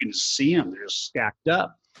mean, you can see them, they're just stacked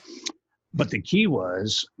up. But the key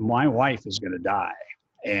was my wife is going to die.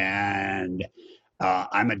 And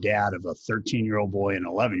I'm a dad of a 13-year-old boy and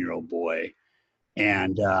an 11-year-old boy.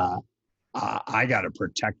 And I got to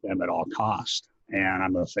protect them at all costs. And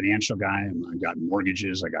I'm a financial guy. I got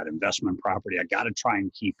mortgages. I got investment property. I got to try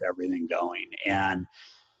and keep everything going. And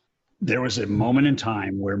there was a moment in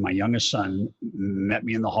time where my youngest son met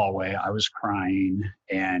me in the hallway. I was crying,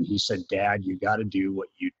 and he said, "Dad, you got to do what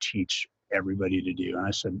you teach everybody to do." And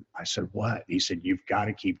I said, "What?" And he said, "You've got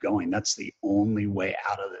to keep going. That's the only way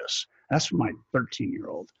out of this." That's for my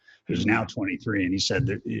 13-year-old, who's now 23. And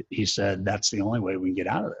he said, "That's the only way we can get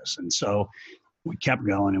out of this." And so we kept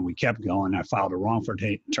going and we kept going. I filed a wrongful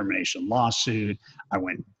termination lawsuit. I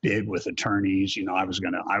went big with attorneys. You know, I was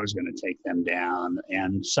gonna take them down.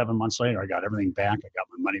 And 7 months later, I got everything back. I got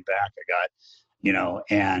my money back. I got, you know,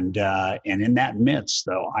 and in that midst,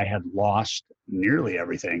 though, I had lost nearly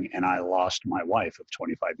everything, and I lost my wife of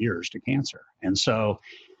 25 years to cancer. And so,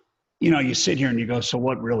 you know, you sit here and you go, so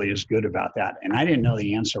what really is good about that? And I didn't know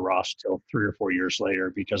the answer, Ross, till 3 or 4 years later,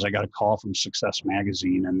 because I got a call from Success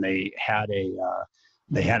Magazine, and they had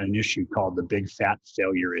an issue called the Big Fat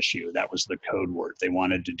Failure Issue. That was the code word. They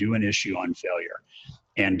wanted to do an issue on failure.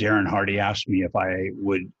 And Darren Hardy asked me if I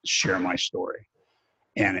would share my story.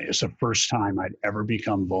 And it was the first time I'd ever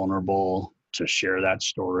become vulnerable to share that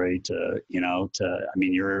story, I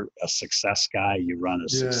mean, you're a success guy, you run a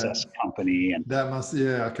success company. And that must,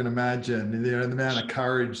 I can imagine, you know, the amount of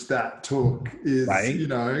courage that took is, right? You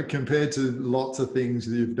know, compared to lots of things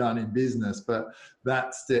that you've done in business, but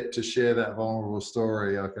that step to share that vulnerable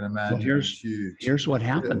story, I can imagine is huge. Here's what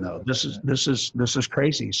happened though. This is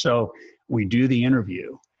crazy. So we do the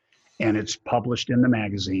interview, and it's published in the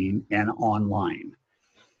magazine and online.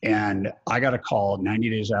 And I got a call 90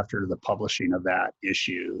 days after the publishing of that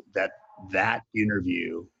issue that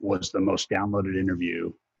interview was the most downloaded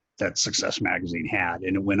interview that Success Magazine had.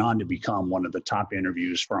 And it went on to become one of the top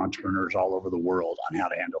interviews for entrepreneurs all over the world on how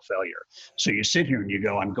to handle failure. So you sit here and you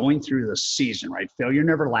go, I'm going through this season, right? Failure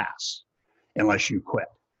never lasts unless you quit.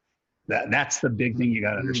 That's the big thing you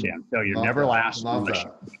got to understand. Failure never lasts unless you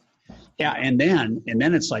quit. Yeah, and then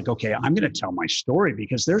it's like, okay, I'm going to tell my story,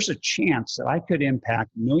 because there's a chance that I could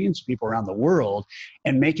impact millions of people around the world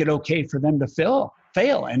and make it okay for them to fail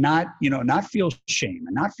and not feel shame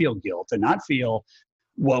and not feel guilt and not feel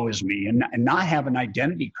woe is me and not have an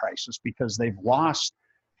identity crisis because they've lost,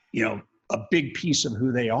 you know, a big piece of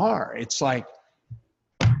who they are. It's like,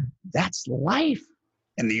 That's life.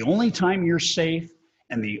 And the only time you're safe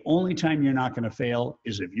and the only time you're not going to fail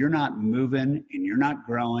is if you're not moving and you're not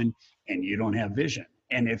growing and you don't have vision.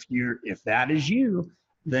 And if that is you,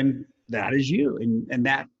 then that is you. And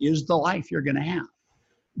that is the life you're going to have.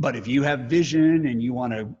 But if you have vision and you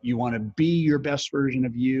want to be your best version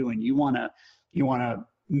of you, and you want to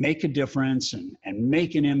make a difference and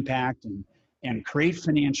make an impact and create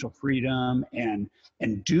financial freedom and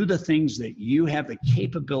do the things that you have the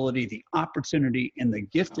capability, the opportunity, and the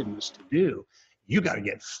giftedness to do, you got to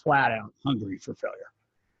get flat out hungry for failure.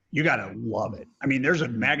 You got to love it. I mean, there's a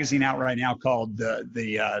magazine out right now called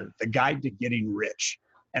the Guide to Getting Rich.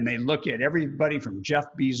 And they look at everybody from Jeff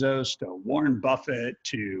Bezos to Warren Buffett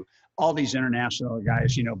to all these international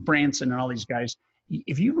guys, Branson and all these guys.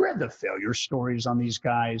 If you read the failure stories on these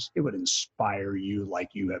guys, it would inspire you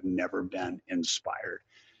like you have never been inspired.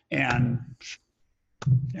 And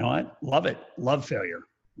you know what? Love it. Love failure.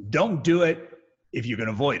 Don't do it if you can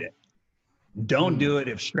avoid it. Don't do it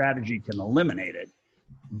if strategy can eliminate it.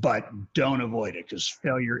 But don't avoid it, because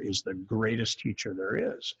failure is the greatest teacher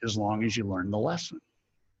there is, as long as you learn the lesson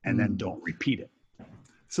and then don't repeat it.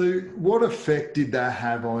 So what effect did that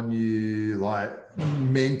have on you, like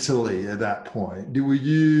mentally at that point? Were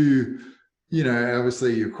you,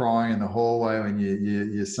 obviously you're crying in the hallway when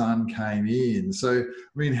your son came in. So, I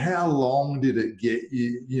mean, how long did it get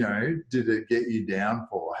you, did it get you down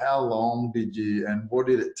for? How long did you, and what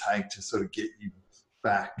did it take to sort of get you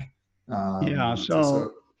back? I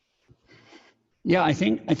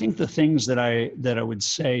think the things that I would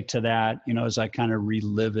say to that, as I kind of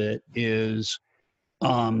relive it, is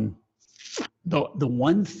the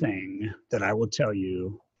one thing that I will tell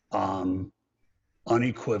you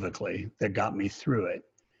unequivocally that got me through it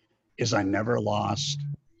is I never lost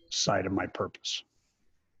sight of my purpose.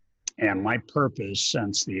 And my purpose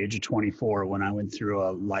since the age of 24, when I went through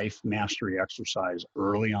a life mastery exercise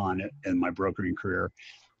early on in my brokering career,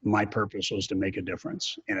 my purpose was to make a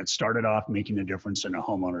difference. And it started off making a difference in a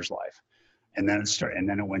homeowner's life. And then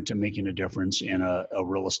it went to making a difference in a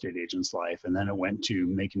real estate agent's life. And then it went to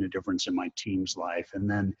making a difference in my team's life.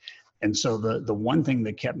 And so the one thing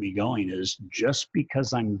that kept me going is, just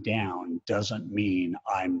because I'm down doesn't mean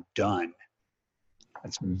I'm done.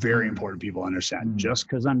 That's very important people understand. Just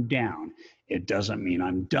because I'm down, it doesn't mean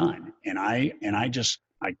I'm done. And I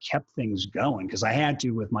kept things going because I had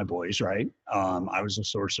to with my boys, right? I was a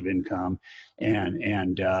source of income,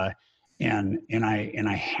 and I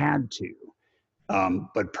had to.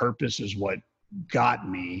 But purpose is what got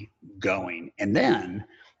me going. And then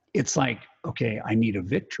it's like, okay, I need a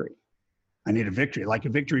victory. Like a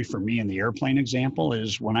victory for me in the airplane example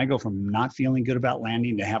is when I go from not feeling good about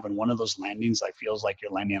landing to having one of those landings that feels like you're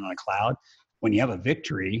landing on a cloud. When you have a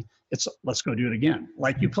victory, it's let's go do it again.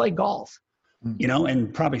 Like you play golf,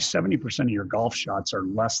 and probably 70% of your golf shots are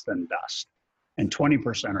less than dust and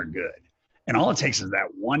 20% are good. And all it takes is that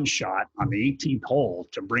one shot on the 18th hole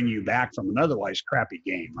to bring you back from an otherwise crappy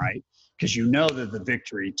game, right? Because you know that the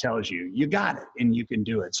victory tells you got it and you can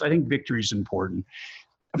do it. So I think victory is important.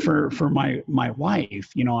 For my wife,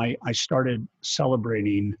 I started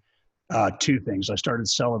celebrating two things. I started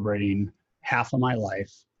celebrating half of my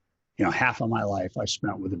life I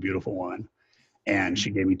spent with a beautiful woman, and she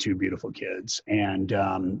gave me two beautiful kids. And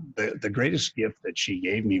the greatest gift that she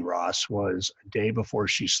gave me, Ross, was a day before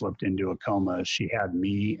she slipped into a coma. She had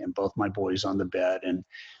me and both my boys on the bed, and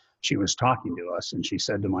she was talking to us, and she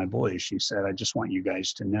said to my boys, she said, I just want you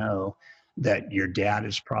guys to know that your dad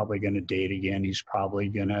is probably going to date again. He's probably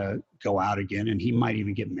going to go out again, and he might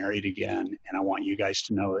even get married again. And I want you guys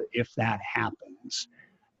to know that if that happens,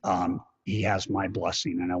 he has my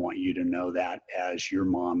blessing. And I want you to know that as your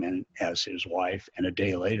mom and as his wife. And a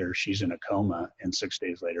day later, she's in a coma, and 6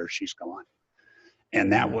 days later, she's gone. And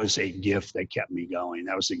that was a gift that kept me going.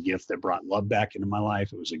 That was a gift that brought love back into my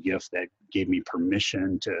life. It was a gift that gave me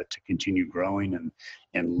permission to continue growing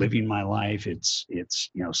and living my life. It's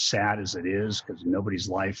sad as it is, because nobody's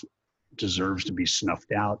life deserves to be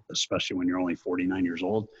snuffed out, especially when you're only 49 years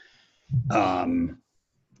old.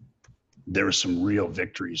 There were some real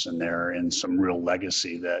victories in there and some real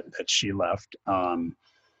legacy that she left.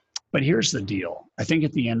 But here's the deal. I think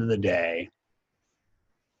at the end of the day,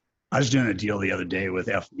 I was doing a deal the other day with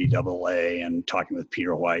FBAA and talking with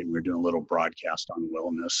Peter White, and we were doing a little broadcast on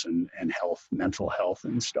wellness and health, mental health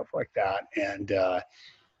and stuff like that. And I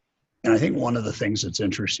think one of the things that's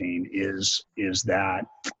interesting is that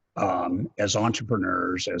as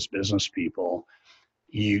entrepreneurs, as business people,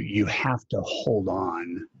 you have to hold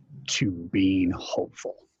on to being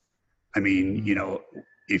hopeful. I mean,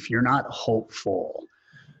 if you're not hopeful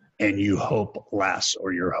and you hope less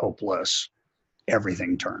or you're hopeless,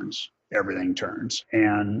 everything turns. Everything turns.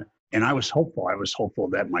 And I was hopeful. I was hopeful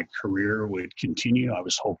that my career would continue. I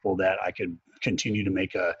was hopeful that I could continue to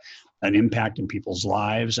make an impact in people's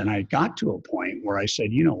lives. And I got to a point where I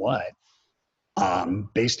said, you know what?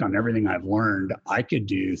 Based on everything I've learned, I could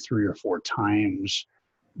do 3 or 4 times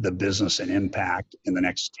the business and impact in the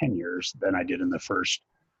next 10 years than I did in the first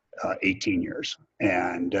 18 years.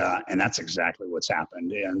 And that's exactly what's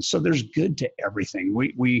happened. And so there's good to everything.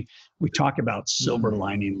 We talk about silver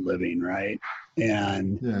lining living, right?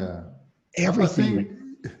 And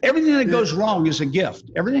everything that goes wrong is a gift.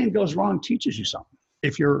 Everything that goes wrong teaches you something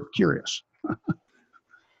if you're curious.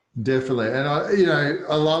 Definitely. And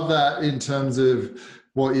I love that in terms of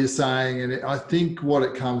what you're saying. And I think what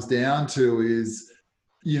it comes down to is,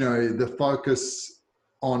 the focus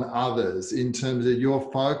on others, in terms of your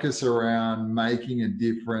focus around making a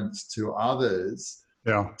difference to others,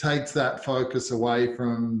 takes that focus away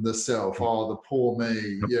from the self. Oh, the poor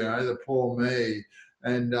me, the poor me.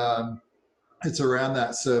 And it's around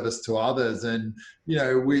that service to others, and,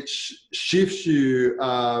 which shifts you,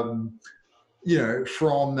 from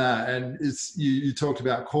that. And it's, you talked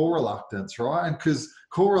about core reluctance, right? And because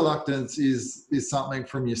core reluctance is something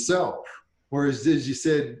from yourself. Whereas, as you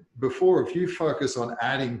said before, if you focus on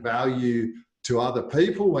adding value to other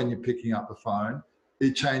people when you're picking up the phone,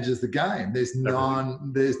 it changes the game. There's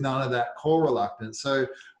none of that core reluctance. So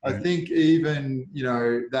I think even,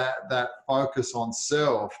 that focus on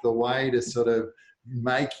self, the way to sort of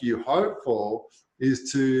make you hopeful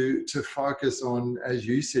is to focus on, as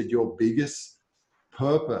you said, your biggest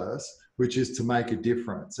purpose, which is to make a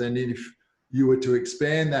difference. And if you were to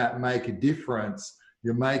expand that, make a difference,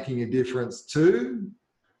 you're making a difference too.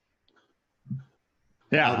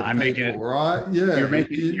 I'm making it right. Yeah, you're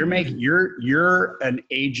an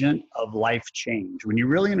agent of life change. When you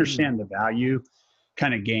really understand the value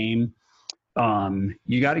kind of game,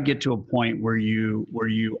 you got to get to a point where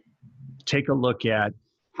you take a look at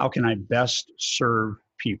how can I best serve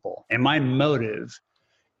people. And my motive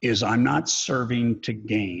is I'm not serving to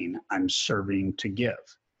gain, I'm serving to give.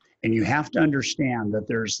 And you have to understand that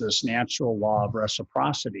there's this natural law of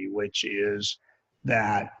reciprocity, which is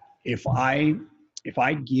that if I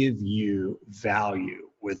give you value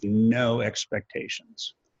with no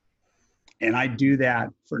expectations, and I do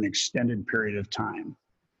that for an extended period of time,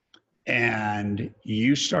 and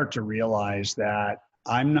you start to realize that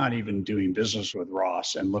I'm not even doing business with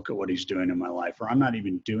Ross and look at what he's doing in my life, or I'm not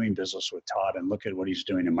even doing business with Todd and look at what he's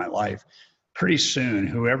doing in my life, pretty soon,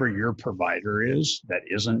 whoever your provider is that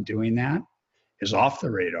isn't doing that is off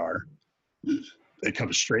the radar. It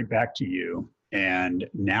comes straight back to you. And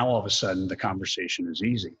now all of a sudden the conversation is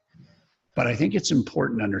easy. But I think it's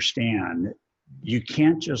important to understand you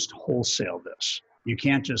can't just wholesale this. You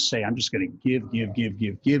can't just say, I'm just going to give.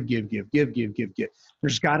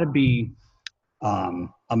 There's got to be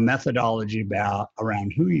a methodology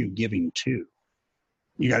around who you're giving to.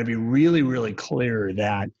 You got to be really, really clear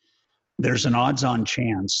that there's an odds-on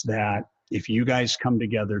chance that if you guys come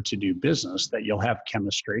together to do business, that you'll have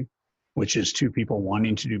chemistry, which is 2 people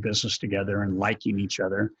wanting to do business together and liking each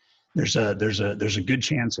other. There's a good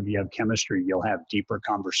chance if you have chemistry, you'll have deeper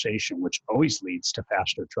conversation, which always leads to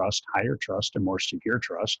faster trust, higher trust, and more secure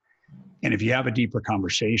trust. And if you have a deeper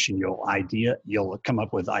conversation, you'll come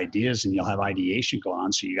up with ideas and you'll have ideation going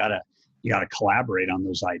on. So you gotta collaborate on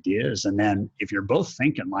those ideas. And then if you're both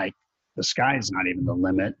thinking like the sky's not even the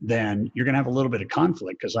limit, then you're going to have a little bit of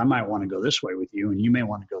conflict because I might want to go this way with you and you may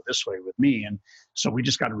want to go this way with me. And so we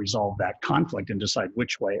just got to resolve that conflict and decide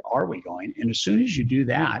which way are we going. And as soon as you do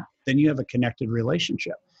that, then you have a connected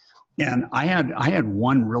relationship. And I had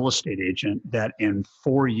one real estate agent that in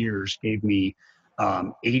 4 years gave me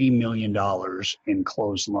 $80 million in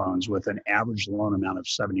closed loans with an average loan amount of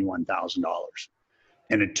 $71,000.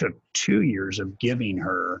 And it took 2 years of giving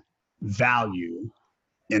her value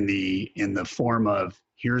in the form of,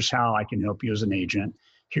 here's how I can help you as an agent.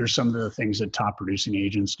 Here's some of the things that top producing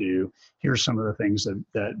agents do. Here's some of the things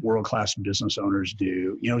that world-class business owners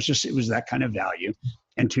do. It was that kind of value.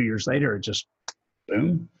 And 2 years later, it just,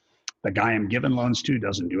 boom. The guy I'm giving loans to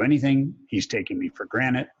doesn't do anything. He's taking me for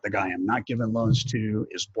granted. The guy I'm not giving loans to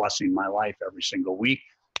is blessing my life every single week.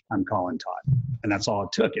 I'm calling Todd. And that's all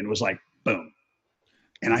it took. And it was like, boom.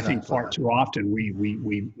 And I think far too often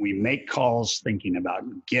we make calls thinking about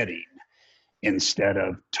getting instead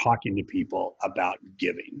of talking to people about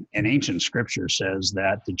giving. And ancient scripture says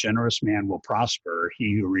that the generous man will prosper.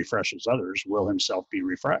 He who refreshes others will himself be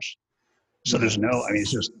refreshed. So there's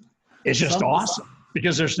it's just awesome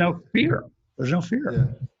because there's no fear. There's no fear. Yeah.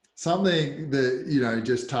 Something that,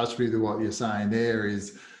 just touched me with what you're saying there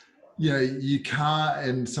is, you know, you can't,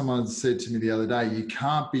 and someone said to me the other day, you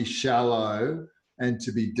can't be shallow and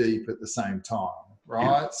to be deep at the same time,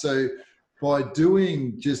 right? Yeah. So by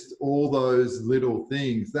doing just all those little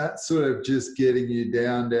things, that's sort of just getting you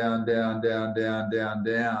down, down, down, down, down, down,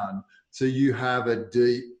 down. So you have a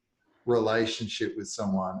deep relationship with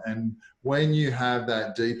someone. And when you have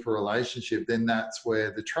that deeper relationship, then that's where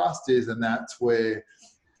the trust is, and that's where,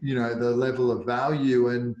 you know, the level of value,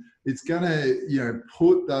 and it's going to, you know,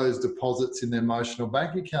 put those deposits in their emotional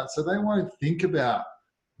bank account, so they won't think about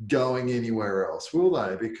going anywhere else, will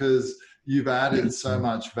they? Because you've added so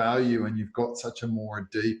much value and you've got such a more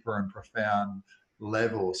deeper and profound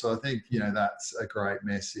level. So I think, you know, that's a great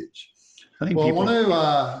message. I think Well, people,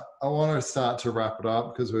 I want to start to wrap it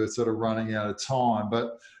up because we're sort of running out of time.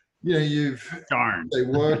 But you know, they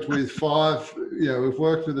worked with we've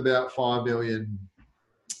worked with about 5 million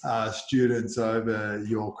students over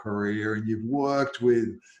your career, and you've worked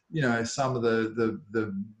with, you know, some of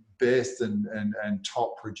the best and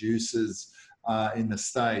top producers in the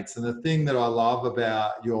States. And the thing that I love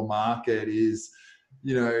about your market is,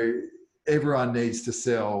 you know, everyone needs to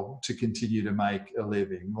sell to continue to make a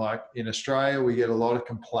living. Like in Australia, we get a lot of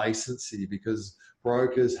complacency because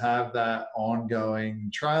brokers have that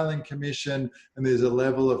ongoing trailing commission, and there's a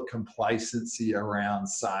level of complacency around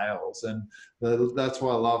sales. And that's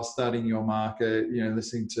why I love studying your market, you know,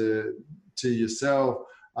 listening to yourself,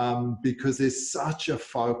 because there's such a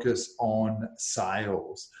focus on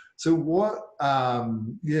sales. So what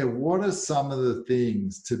are some of the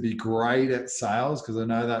things to be great at sales? Because I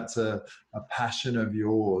know that's a passion of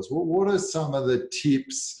yours. What are some of the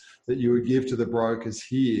tips that you would give to the brokers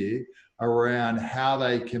here around how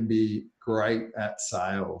they can be great at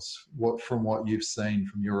sales, from what you've seen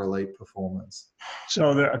from your elite performance?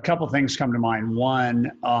 So a couple of things come to mind.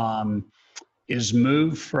 One is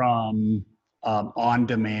move from on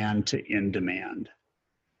demand to in demand.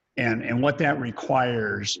 And what that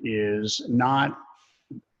requires is not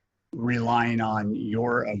relying on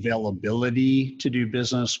your availability to do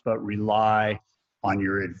business, but rely on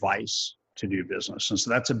your advice to do business. And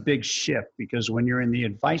so that's a big shift, because when you're in the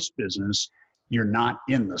advice business, you're not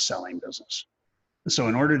in the selling business. So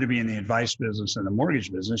in order to be in the advice business and the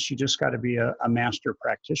mortgage business, you just got to be a master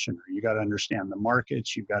practitioner. You got to understand the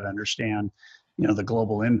markets. You've got to understand, you know, the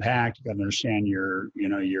global impact. You got to understand your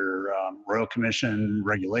Royal Commission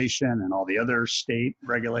regulation and all the other state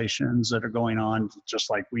regulations that are going on, just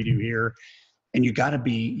like we do here. And you got to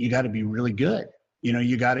be really good. You know,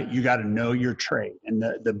 you got to know your trade. And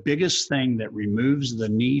the biggest thing that removes the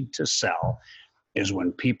need to sell is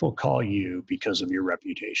when people call you because of your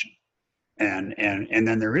reputation. And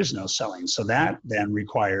then there is no selling. So that then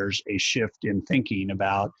requires a shift in thinking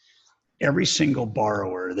about every single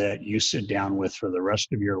borrower that you sit down with for the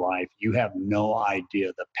rest of your life. You have no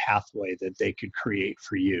idea the pathway that they could create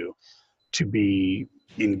for you to be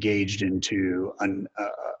engaged into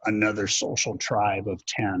another social tribe of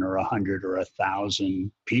 10 or 100 or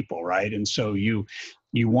 1,000 people, right? And so you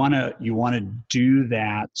want to do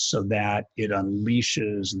that so that it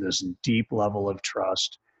unleashes this deep level of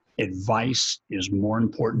trust. Advice is more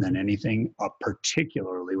important than anything,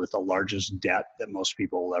 particularly with the largest debt that most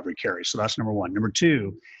people will ever carry. So that's number one. Number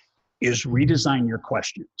two is redesign your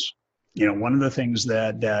questions. You know, one of the things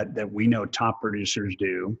that we know top producers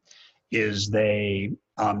do is they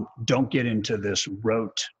don't get into this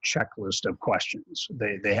rote checklist of questions.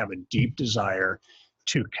 They have a deep desire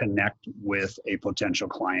to connect with a potential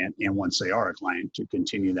client, and once they are a client, to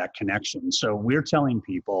continue that connection. So we're telling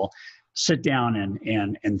people, sit down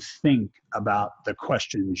and think about the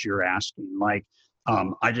questions you're asking. Like,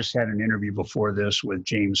 I just had an interview before this with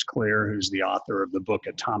James Clear, who's the author of the book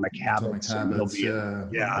Atomic Habits. And he'll be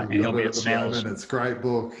at Sales. It's a great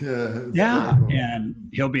book. Yeah, and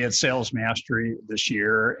he'll be at Sales Mastery this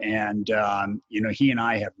year. And you know, he and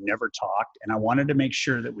I have never talked, and I wanted to make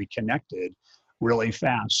sure that we connected really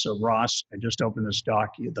fast. So Ross, I just opened this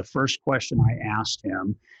doc. The first question I asked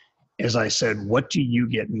him is, I said, what do you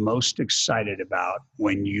get most excited about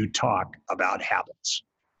when you talk about habits?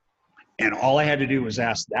 And all I had to do was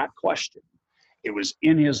ask that question. It was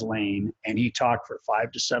in his lane, and he talked for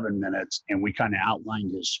 5 to 7 minutes, and we kind of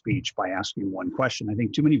outlined his speech by asking one question. I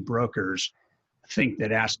think too many brokers think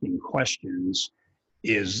that asking questions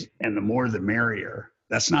is, and the more the merrier.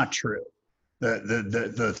 That's not true.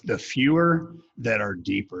 The fewer that are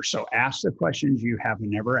deeper. So ask the questions you have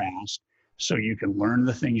never asked, so you can learn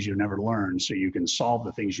the things you've never learned, so you can solve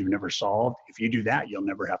the things you've never solved. If you do that, you'll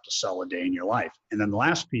never have to sell a day in your life. And then the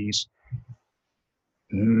last piece,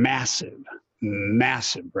 massive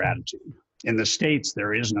gratitude. In the States,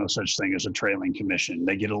 there is no such thing as a trailing commission.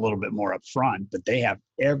 They get a little bit more upfront, but they have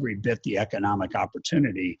every bit the economic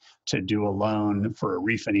opportunity to do a loan for a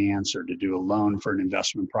refinance, or to do a loan for an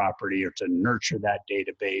investment property, or to nurture that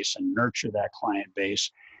database and nurture that client base.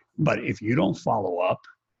 But if you don't follow up,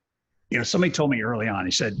 somebody told me early on,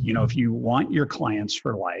 he said, if you want your clients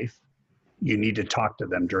for life, you need to talk to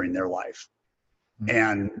them during their life. Mm-hmm.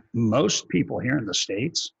 And most people here in the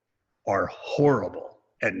States are horrible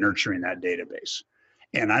at nurturing that database.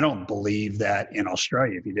 And I don't believe that in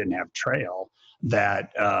Australia, if you didn't have Trail,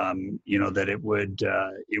 that that it would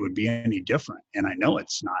be any different. And I know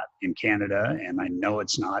it's not in Canada, and I know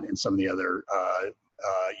it's not in some of the other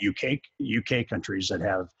UK countries that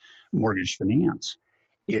have mortgage finance.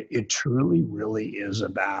 It truly really is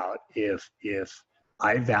about, if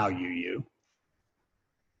I value you,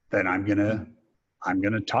 then I'm gonna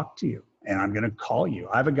talk to you. And I'm going to call you.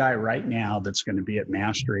 I have a guy right now that's going to be at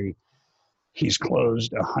Mastery. He's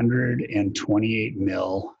closed 128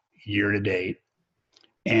 mil year to date,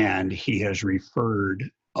 and he has referred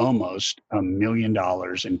almost $1 million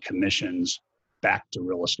in commissions back to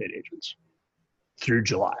real estate agents through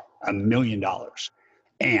July. $1 million,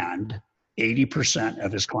 and 80%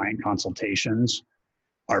 of his client consultations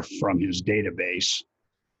are from his database,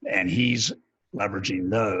 and he's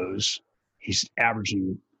leveraging those. He's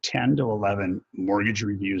averaging 10 to 11 mortgage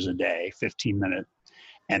reviews a day, 15-minute,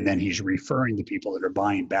 and then he's referring the people that are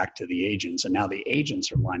buying back to the agents. And now the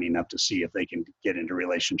agents are lining up to see if they can get into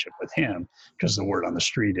relationship with him, because the word on the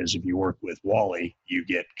street is, if you work with Wally, you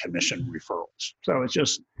get commission referrals. So it's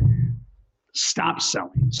just stop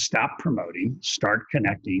selling, stop promoting, start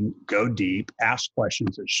connecting, go deep, ask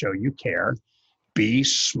questions that show you care, be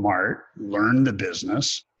smart, learn the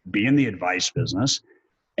business, be in the advice business,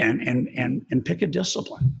 and pick a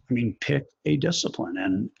discipline. I mean, pick a discipline,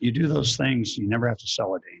 and you do those things, you never have to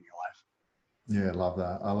sell a day in your life. Yeah, I love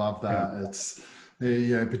that. I love that. Yeah. It's,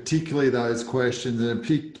 particularly those questions, and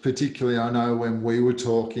particularly, I know when we were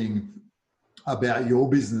talking about your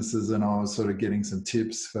businesses, and I was sort of getting some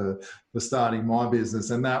tips for starting my business,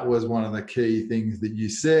 and that was one of the key things that you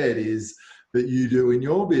said is that you do in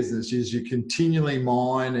your business is you continually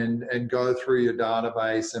mine and go through your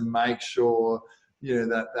database and make sure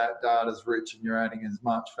that data is rich, and you're adding as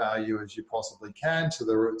much value as you possibly can to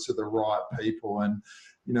the right people. And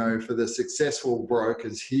for the successful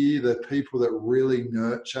brokers here, the people that really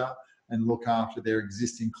nurture and look after their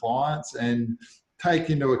existing clients and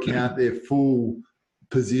take into account their full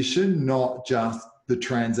position, not just the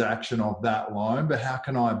transaction of that loan, but how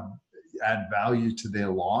can I add value to their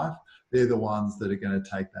life? They're the ones that are going to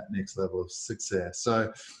take that next level of success.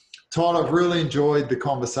 So, Todd, I've really enjoyed the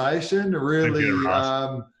conversation. Really,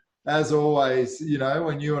 as always,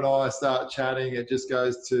 when you and I start chatting, it just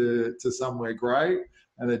goes to somewhere great,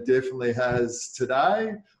 and it definitely has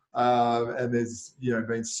today. And there's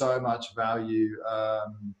been so much value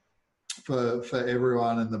for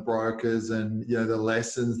everyone and the brokers, and the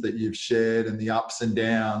lessons that you've shared and the ups and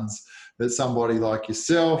downs that somebody like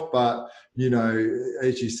yourself, but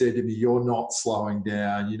as you said to me, you're not slowing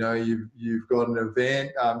down. You've got an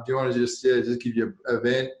event. Do you want to just give your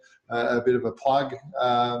event a bit of a plug?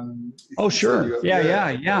 Oh, sure.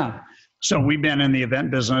 Yeah. So we've been in the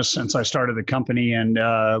event business since I started the company, and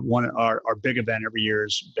our big event every year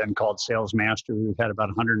has been called Sales Mastery. We've had about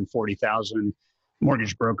 140,000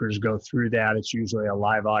 mortgage brokers go through that. It's usually a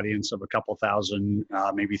live audience of a couple thousand,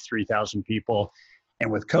 maybe 3,000 people.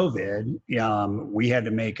 And with COVID, we had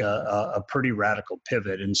to make a pretty radical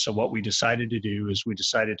pivot. And so what we decided to do is we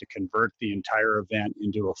decided to convert the entire event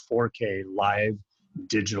into a 4K live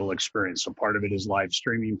digital experience. So part of it is live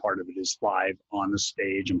streaming, part of it is live on the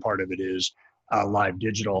stage, and part of it is live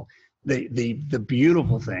digital. The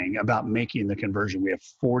beautiful thing about making the conversion, we have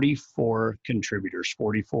 44 contributors,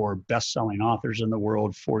 44 best-selling authors in the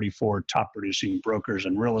world, 44 top producing brokers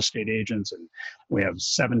and real estate agents, and we have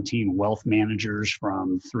 17 wealth managers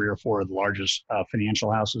from 3 or 4 of the largest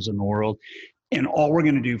financial houses in the world. And all we're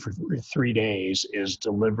going to do for 3 days is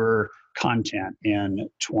deliver content in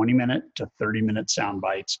 20-minute to 30-minute sound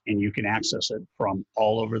bites, and you can access it from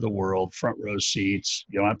all over the world, front row seats.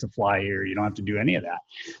 You don't have to fly here. You don't have to do any of that.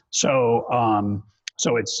 So,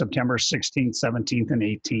 so it's September 16th, 17th, and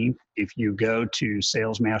 18th. If you go to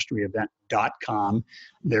salesmasteryevent.com,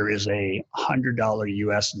 there is a $100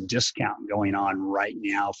 US discount going on right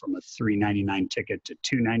now from a $399 ticket to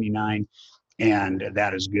 $299. And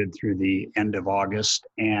that is good through the end of August.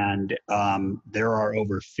 And there are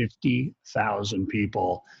over 50,000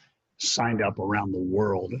 people signed up around the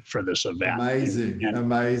world for this event.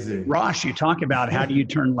 Amazing. Ross, you talk about how do you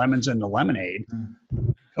turn lemons into lemonade.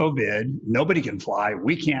 COVID, nobody can fly.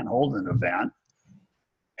 We can't hold an event.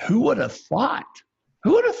 Who would have thought?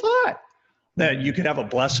 Who would have thought that you could have a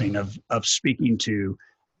blessing of speaking to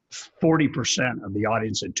 40% of the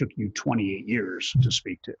audience that took you 28 years to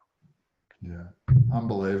speak to? Yeah,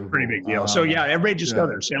 unbelievable. Pretty big deal. So yeah, everybody just go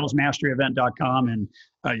there, salesmasteryevent.com, and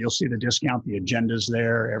you'll see the discount, the agenda's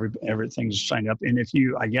there, everything's signed up. And if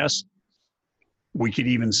you, I guess we could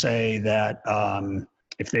even say that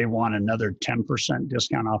if they want another 10%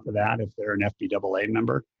 discount off of that, if they're an FBAA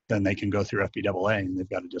member, then they can go through FBAA and they've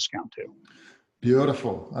got a discount too.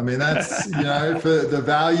 Beautiful. I mean, that's, you know, for the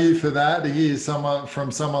value for that to hear someone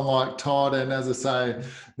like Todd. And as I say,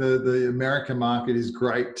 the American market is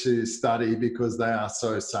great to study because they are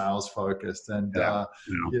so sales focused, and,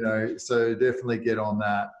 you know, so definitely get on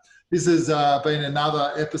that. This has been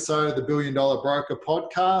another episode of the $1 Billion Broker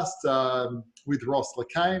podcast with Ross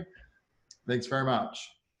LeCain. Thanks very much.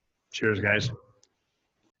 Cheers, guys.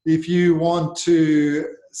 If you want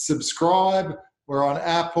to subscribe, we're on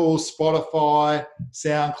Apple, Spotify,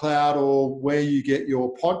 SoundCloud, or where you get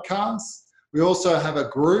your podcasts. We also have a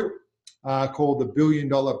group called the $1 Billion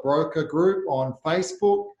Broker Group on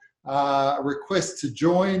Facebook. Request to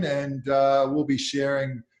join, and we'll be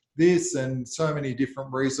sharing this and so many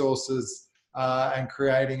different resources and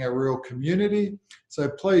creating a real community. So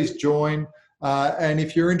please join. And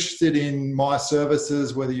if you're interested in my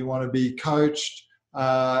services, whether you want to be coached,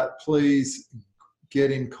 please get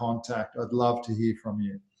in contact. I'd love to hear from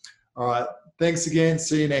you. All right. Thanks again.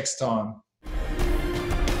 See you next time.